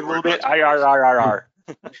You want it a little bit? Arr.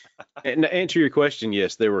 And to answer your question,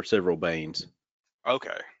 yes, there were several Banes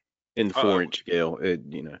Okay. in the Uh-oh. 4-inch scale.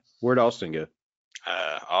 Where'd Austin go?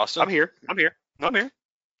 Austin. I'm here.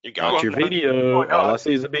 You Got got your it. video. Oh, no. All I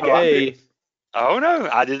see is a big Oh, I'm A. Oh no,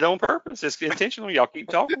 I did it on purpose. It's intentional. Y'all keep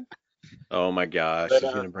talking. Oh my gosh, But,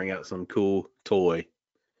 he's gonna bring out some cool toy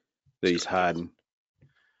that he's hiding.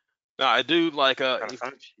 No, I do like. Kinda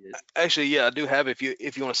fun shit. Actually, yeah, I do have. If you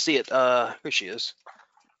want to see it, here she is.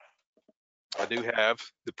 I do have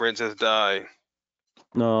the Princess Di.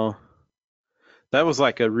 No, that was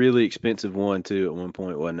like a really expensive one too at one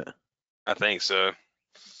point, wasn't it? I think so.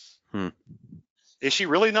 Is she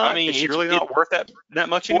really not? I mean, is she it's- really not worth that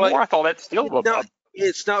much Well, anymore? I thought that's still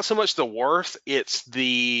It's not so much the worth; it's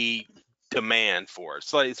the demand for it.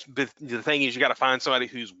 So but the thing is, you got to find somebody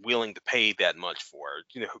who's willing to pay that much for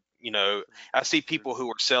it. I see people who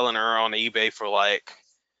are selling her on eBay for like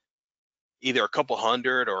either a couple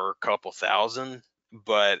hundred or a couple thousand,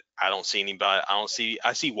 but I don't see anybody.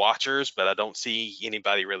 I see watchers, but I don't see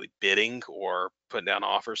anybody really bidding or putting down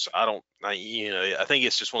offers. So I think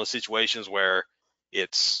it's just one of the situations where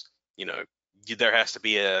it's, there has to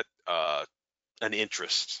be an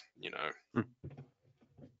interest,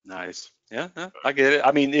 nice. Yeah, I get it.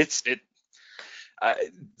 I mean, the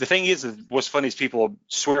thing is, what's funny is people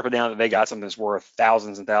swear up and down that they got something that's worth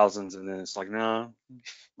thousands and thousands, and then it's like, no.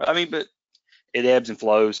 I mean, but it ebbs and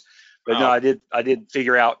flows. But no, Oh. I did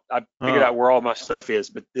figure out. I figured out where all my stuff is.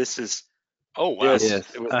 But this is. Oh wow. This,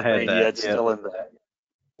 Yes, it was I the had thing. that, Yeah, it's yeah. still in that.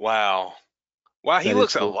 Wow. He That is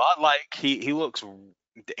looks a cool. lot like he looks.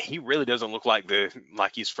 He really doesn't look like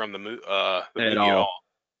he's from the movie At at all. all.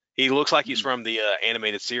 He looks like he's from the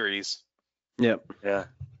animated series. Yep. Yeah.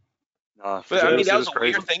 No, But I mean, that it was a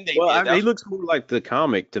crazy. weird thing they Well, did. I mean, That he was- looks more like the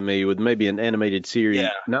comic to me, with maybe an animated series.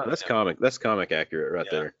 Yeah. No, that's Yeah. comic. That's comic accurate right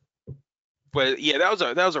Yeah. there. But yeah,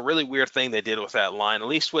 that was a really weird thing they did with that line. At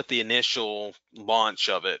least with the initial launch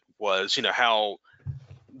of it was, how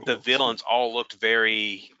the villains all looked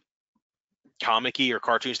very comic-y or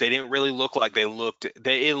cartoons. They didn't really look like they looked.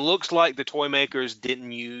 It looks like the toy makers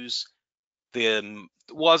didn't use the.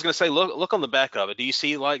 Well, I was gonna say, look on the back of it. Do you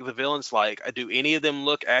see like the villains? Like, do any of them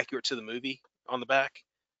look accurate to the movie on the back?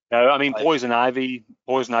 No, I mean Like- Poison Ivy.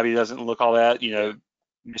 Poison Ivy doesn't look all that.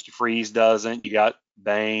 Mr. Freeze doesn't. You got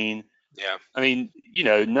Bane. Yeah, I mean,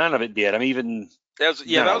 none of it did. I mean, even that was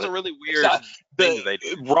No, a really weird not- thing that they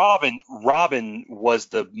did. Robin was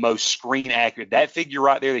the most screen accurate. That figure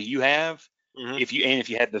right there that you have, Mhm. if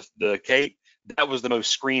you had the cape, that was the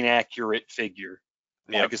most screen accurate figure.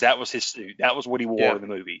 Yeah. because that was his suit. That was what he wore Yeah. in the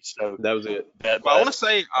movie. So That was it. that, Well, I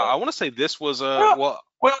want to say this was Well,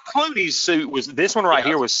 Clooney's suit was this one right Yeah.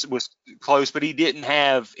 here was close, but he didn't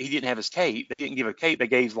have his cape. They didn't give a cape. They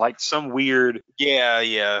gave like some weird. yeah.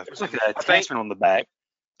 It was like an attachment on the back,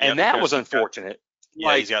 and Yeah, that was because he's got- unfortunate. Yeah,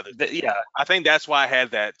 Like, he's got the, I I think that's why I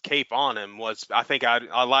had that cape on him. Was I think I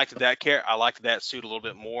liked I liked that suit a little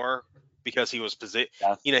bit more because he was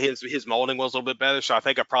Yeah. his molding was a little bit better. So I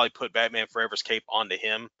think I probably put Batman Forever's cape onto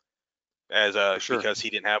him as sure. because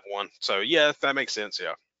he didn't have one. So yeah, that makes sense.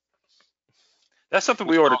 Yeah. That's something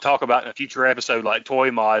we ought to talk about in a future episode, like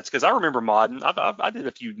toy mods, because I remember modding. I did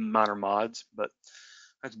a few minor mods, but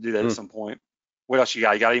I have to do that at some point. What else you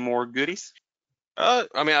got? You got any more goodies? I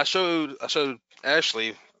mean, I showed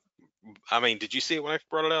Ashley. I mean, did you see it when I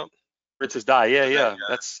brought it out? Princess Di. Yeah. Yeah.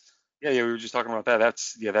 That's we were just talking about that.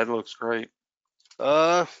 That looks great.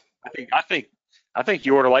 Uh, I think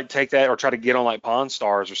you ought to like take that or try to get on like Pawn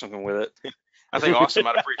Stars or something with it. I think Austin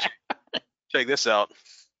might appreciate it. Check this out.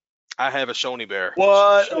 I have a Shoney bear.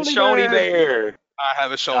 What? Shoney Shoney Bear. Bear. I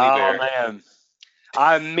have a Shoney Oh bear. man.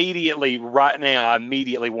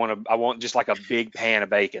 I want just like a big pan of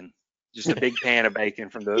bacon. Just a big pan of bacon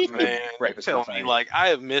from the Man, breakfast tell buffet. me, like I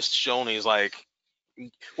have missed Shoney's. Like,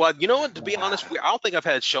 well, you know what? To be honest, I don't think I've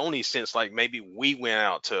had Shoney's since like maybe we went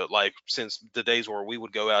out to like since the days where we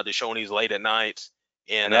would go out to Shoney's late at night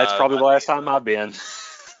And that's probably the last time I've been.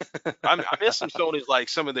 I miss some Shoney's, like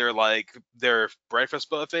some of their breakfast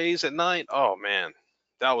buffets at night. Oh man,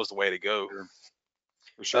 that was the way to go.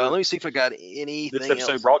 For sure. Let me see if I got This anything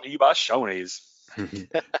episode else. brought to you by Shoney's.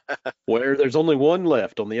 Where there's only one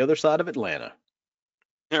left on the other side of Atlanta.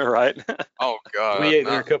 Right. Oh god, We ate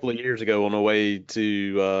there a couple of years ago on the way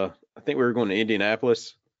to, I think we were going to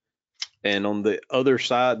Indianapolis. And on the other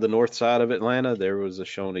side, the north side of Atlanta, there was a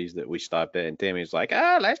Shoney's that we stopped at. And Tammy was like,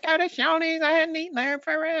 oh, let's go to Shoney's. I hadn't eaten there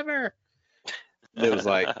forever. It was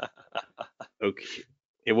like, okay.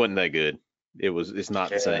 It wasn't that good. It's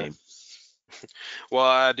not the same. Well,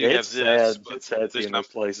 I do It's have this. sad. But It's sad seeing not-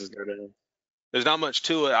 those places go down. there's not much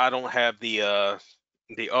to it. I don't have the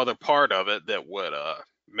other part of it that would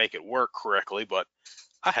make it work correctly, but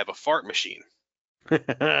I have a fart machine.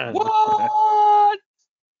 What?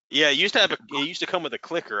 Yeah, it used to come with a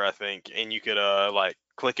clicker, I think, and you could like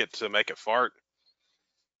click it to make it fart.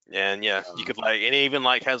 And yeah, you could like, and it even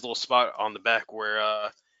like has a little spot on the back where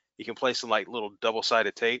you can place some like little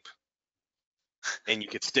double-sided tape, and you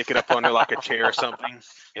could stick it up under like a chair or something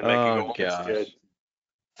and make it go. gosh. Good.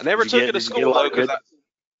 I never Did you took it to get a school lot though, of because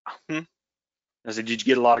good- I said, did you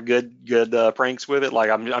get a lot of good pranks with it? Like,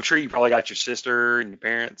 I'm sure you probably got your sister and your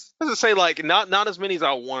parents. I was to say like not as many as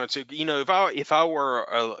I wanted to. You know, if I were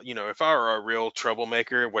a real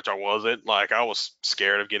troublemaker, which I wasn't, like I was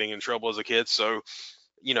scared of getting in trouble as a kid, so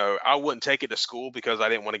you know I wouldn't take it to school because I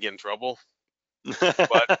didn't want to get in trouble. But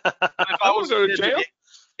if I was go to jail.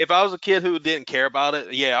 if I was a kid who didn't care about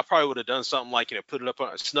it, yeah, I probably would have done something like,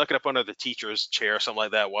 snuck it up under the teacher's chair or something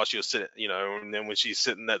like that while she was sitting, and then when she's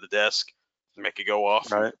sitting at the desk, make it go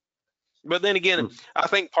off. Right. But then again, I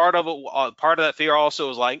think part of that fear also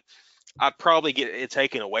is like, I'd probably get it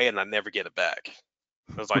taken away and I'd never get it back.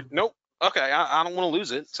 I was like, nope, okay, I don't want to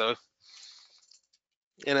lose it. So,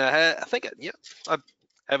 and I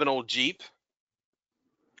have an old Jeep,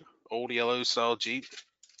 old yellow style Jeep.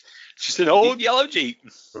 Just an old yellow Jeep.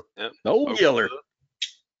 Yep. Old Yeller.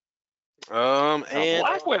 A And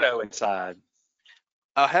Black Widow inside.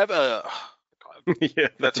 I have a. Yeah.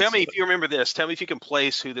 Now tell me if you remember this. Tell me if you can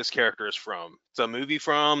place who this character is from. It's a movie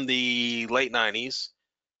from the late 90s.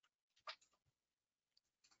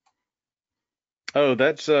 Oh,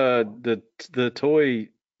 that's the toy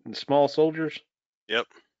Small Soldiers. Yep.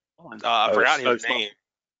 I forgot his small. name.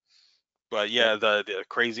 But yeah, the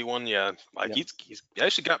crazy one, yeah. Like Yeah. he's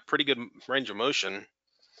actually got pretty good range of motion.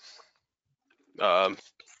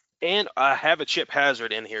 And I have a Chip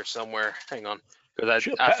Hazard in here somewhere. Hang on. Because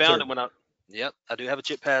Chip I found Hazard. him when Yep, I do have a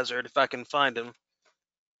Chip Hazard if I can find him.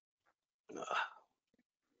 Give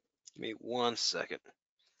me 1 second.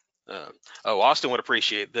 Austin would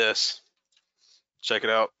appreciate this. Check it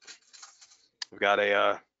out. We've got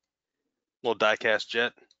a little diecast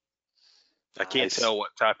jet. I can't Nice. tell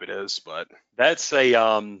what type it is, but That's a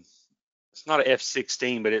it's not an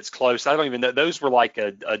F-16, but it's close. I don't even know. Those were like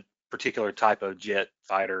a particular type of jet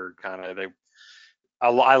fighter kind of.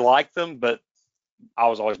 I like them, but I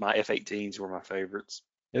was always my F-18s were my favorites.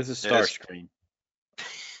 It's a Yes. Starscream.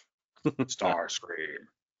 Starscream.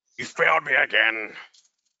 you failed me again.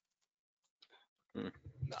 Hmm.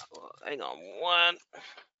 No, hang on one.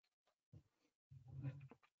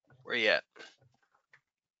 Where you at?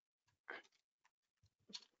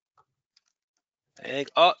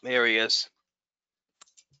 Oh, there he is.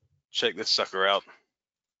 Check this sucker out.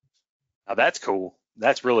 Now that's cool.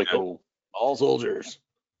 That's really Yeah. cool. All soldiers.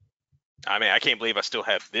 I mean, I can't believe I still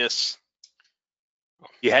have this.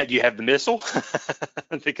 You have the missile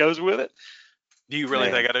that goes with it. Do you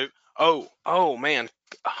really Man. think I do? Oh man.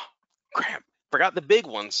 Oh, crap. Forgot the big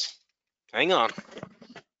ones. Hang on.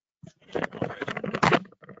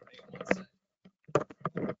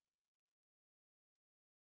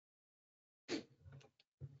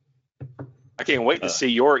 I can't wait to see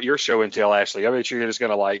your show and tell, Ashley. I bet you're just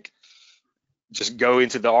gonna like just go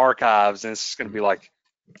into the archives and it's gonna be like,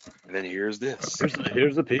 and then here's this.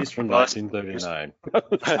 Here's the piece from Bust. 1939.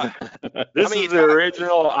 This mean, is the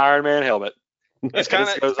original Iron Man helmet. It's kind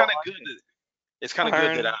This of goes on. good. It's kind of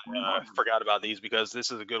good that I forgot about these because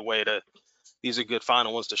this is a good way to. These are good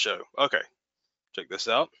final ones to show. Okay, check this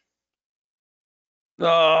out.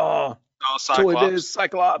 Oh, Oh, Toy Cyclops. Biz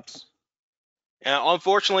Cyclops. And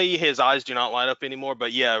unfortunately, his eyes do not light up anymore.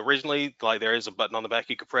 But yeah, originally, like there is a button on the back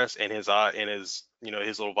you could press, and his eye and his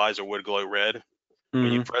his little visor would glow red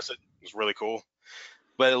when you press it. It's really cool.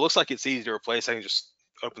 But it looks like it's easy to replace. I can just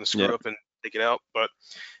open the screw Yeah. up and take it out.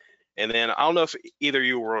 And then I don't know if either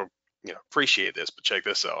you will appreciate this, but check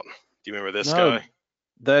this out. Do you remember this No. guy?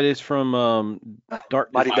 That is from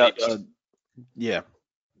Dark. Mighty Ducks. Yeah.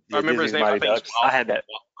 I remember his Disney's name. I Mighty think it's Ducks. I had that.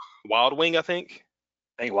 Wild Wing, I think.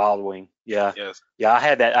 I think Wild Wing. Yeah. Yes. Yeah, I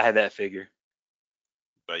had that figure.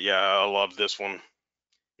 But yeah, I love this one.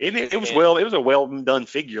 It was a well done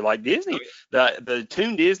figure. Like Disney, the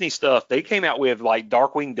Toon Disney stuff, they came out with like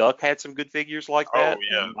Darkwing Duck had some good figures like that. Oh,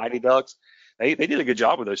 yeah. And Mighty Ducks. They did a good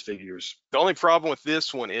job with those figures. The only problem with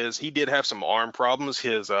this one is he did have some arm problems.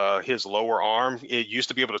 His lower arm, it used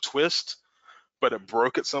to be able to twist, but it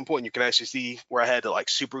broke at some point. And you can actually see where I had to like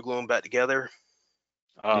super glue them back together.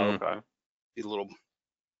 Oh, okay. A little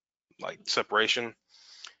like separation.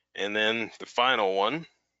 And then the final one,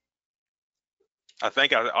 I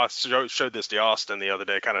think I showed this to Austin the other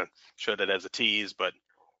day, kind of showed it as a tease, but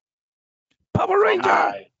Power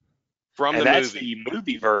Ranger. From and the that's movie. the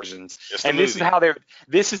movie versions. It's the And this is movie. how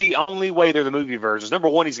this is the only way they're the movie versions. Number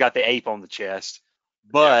one, he's got the ape on the chest,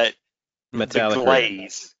 but Metallic the red.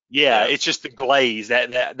 glaze. Yeah, Yeah. it's just the glaze.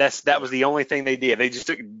 That was the only thing they did. They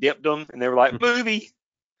just dipped them and they were like, movie.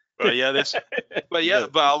 But yeah,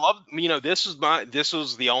 but I love, this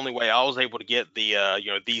was the only way I was able to get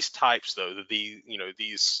the, these types though,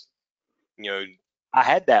 these, I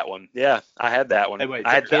had that one. Yeah, I had that one. Hey, wait,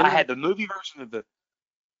 I is that had the movie version of the.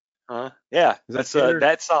 Yeah, Is that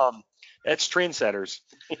that's Trendsetters,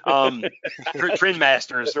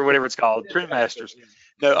 Trendmasters or whatever it's called, Trendmasters.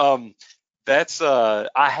 No, that's I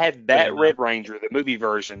had that Red Ranger, the movie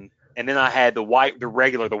version, and then I had the White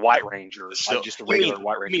Ranger, like just the regular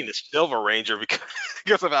White Ranger. You mean the Silver Ranger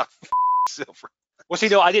because of how silver. Well, see,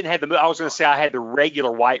 no, I didn't have the. I was going to say I had the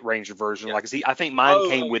regular White Ranger version. Yeah. Like, see, I think mine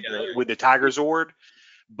came with the Tiger Zord,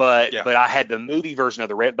 but I had the movie version of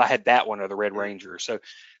the Red. I had that one of the Red Ranger. So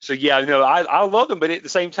yeah, I love them, but at the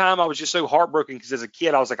same time, I was just so heartbroken because as a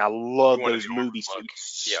kid, I was like, I love those movies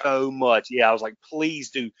so much. Yeah, I was like,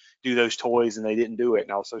 please do those toys, and they didn't do it,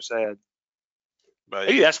 and I was so sad. But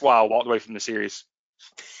Maybe that's why I walked away from the series.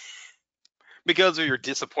 because of your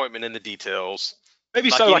disappointment in the details. Maybe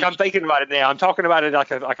Like so. any- Like I'm thinking about it now. I'm talking about it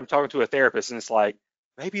like I'm talking to a therapist, and it's like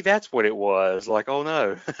maybe that's what it was. Like, oh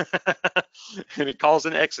no, and it caused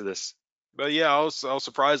an exodus. But yeah, I was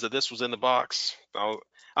surprised that this was in the box.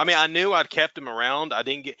 I knew I'd kept them around. I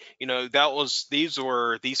didn't get,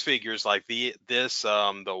 these figures like the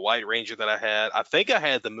White Ranger that I had. I think I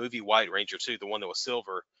had the movie White Ranger too, the one that was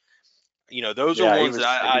silver. Those are ones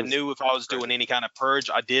that I knew if I was doing any kind of purge,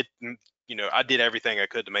 I did everything I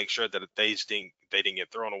could to make sure that they didn't get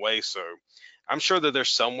thrown away. So I'm sure that they're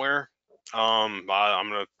somewhere. I'm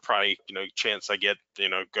gonna probably, chance I get,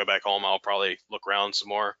 go back home, I'll probably look around some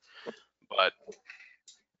more. But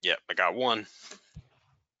yeah, I got one.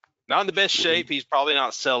 Not in the best shape. He's probably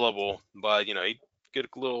not sellable, but he good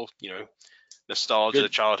little, nostalgia,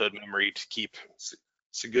 childhood memory to keep.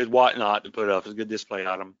 It's a good whatnot to put up. It's a good display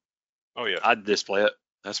item. Oh yeah, I'd display it.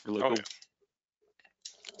 That's really cool. Yeah.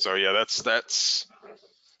 So yeah, that's that's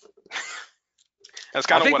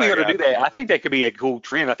kind of what we I ought to got. do that. I think that could be a cool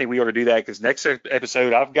trend. I think we ought to do that because next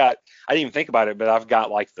episode I didn't even think about it, but I've got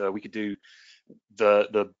like we could do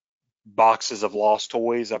the boxes of lost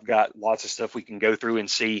toys. I've got lots of stuff we can go through and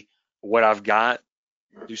see what I've got.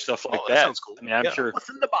 Do stuff like that. Sounds cool. I mean, I'm sure. What's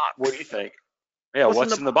in the box? What do you think? Yeah,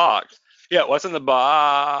 what's in the box? Yeah, what's in the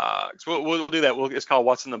box? We'll do that. It's called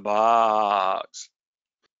What's in the Box.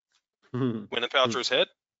 Gwyneth Paltrow's head.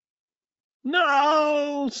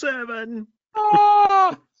 No, 7.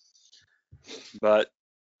 But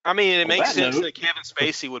I mean, it makes that sense note- that Kevin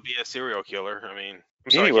Spacey would be a serial killer. I mean,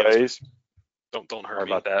 I'm sorry, anyways, Kevin, don't hurt sorry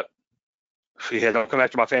me. about that. Yeah, don't come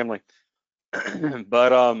after my family.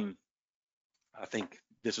 But I think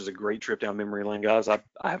this was a great trip down memory lane, guys. I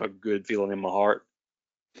have a good feeling in my heart.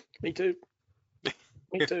 Me too.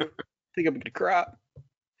 Me too. I think I'm gonna cry.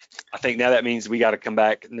 I think now that means we got to come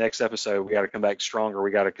back next episode. We got to come back stronger.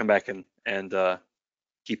 We got to come back and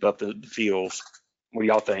keep up the feels. What do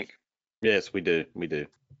y'all think? Yes, we do. We do.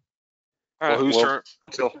 All Well, whose turn?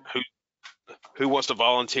 So, Who wants to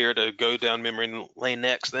volunteer to go down memory lane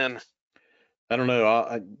next? Then I don't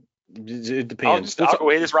know. It depends. I'll go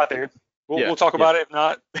ahead. It's right there. We'll talk about it. If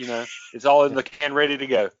not, it's all in the can, ready to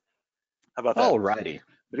go. How about that? Alrighty.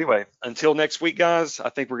 But anyway, until next week, guys, I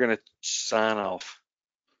think we're going to sign off.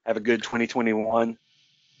 Have a good 2021.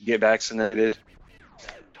 Get vaccinated.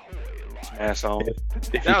 Mask on.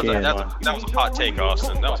 that was a hot take,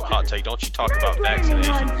 Austin. That was a hot take. Don't you talk about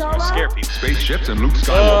vaccinations? You scare people. Spaceships and Luke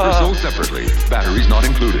Skywalker sold separately. Batteries not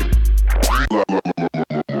included.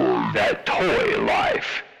 That toy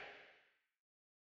life.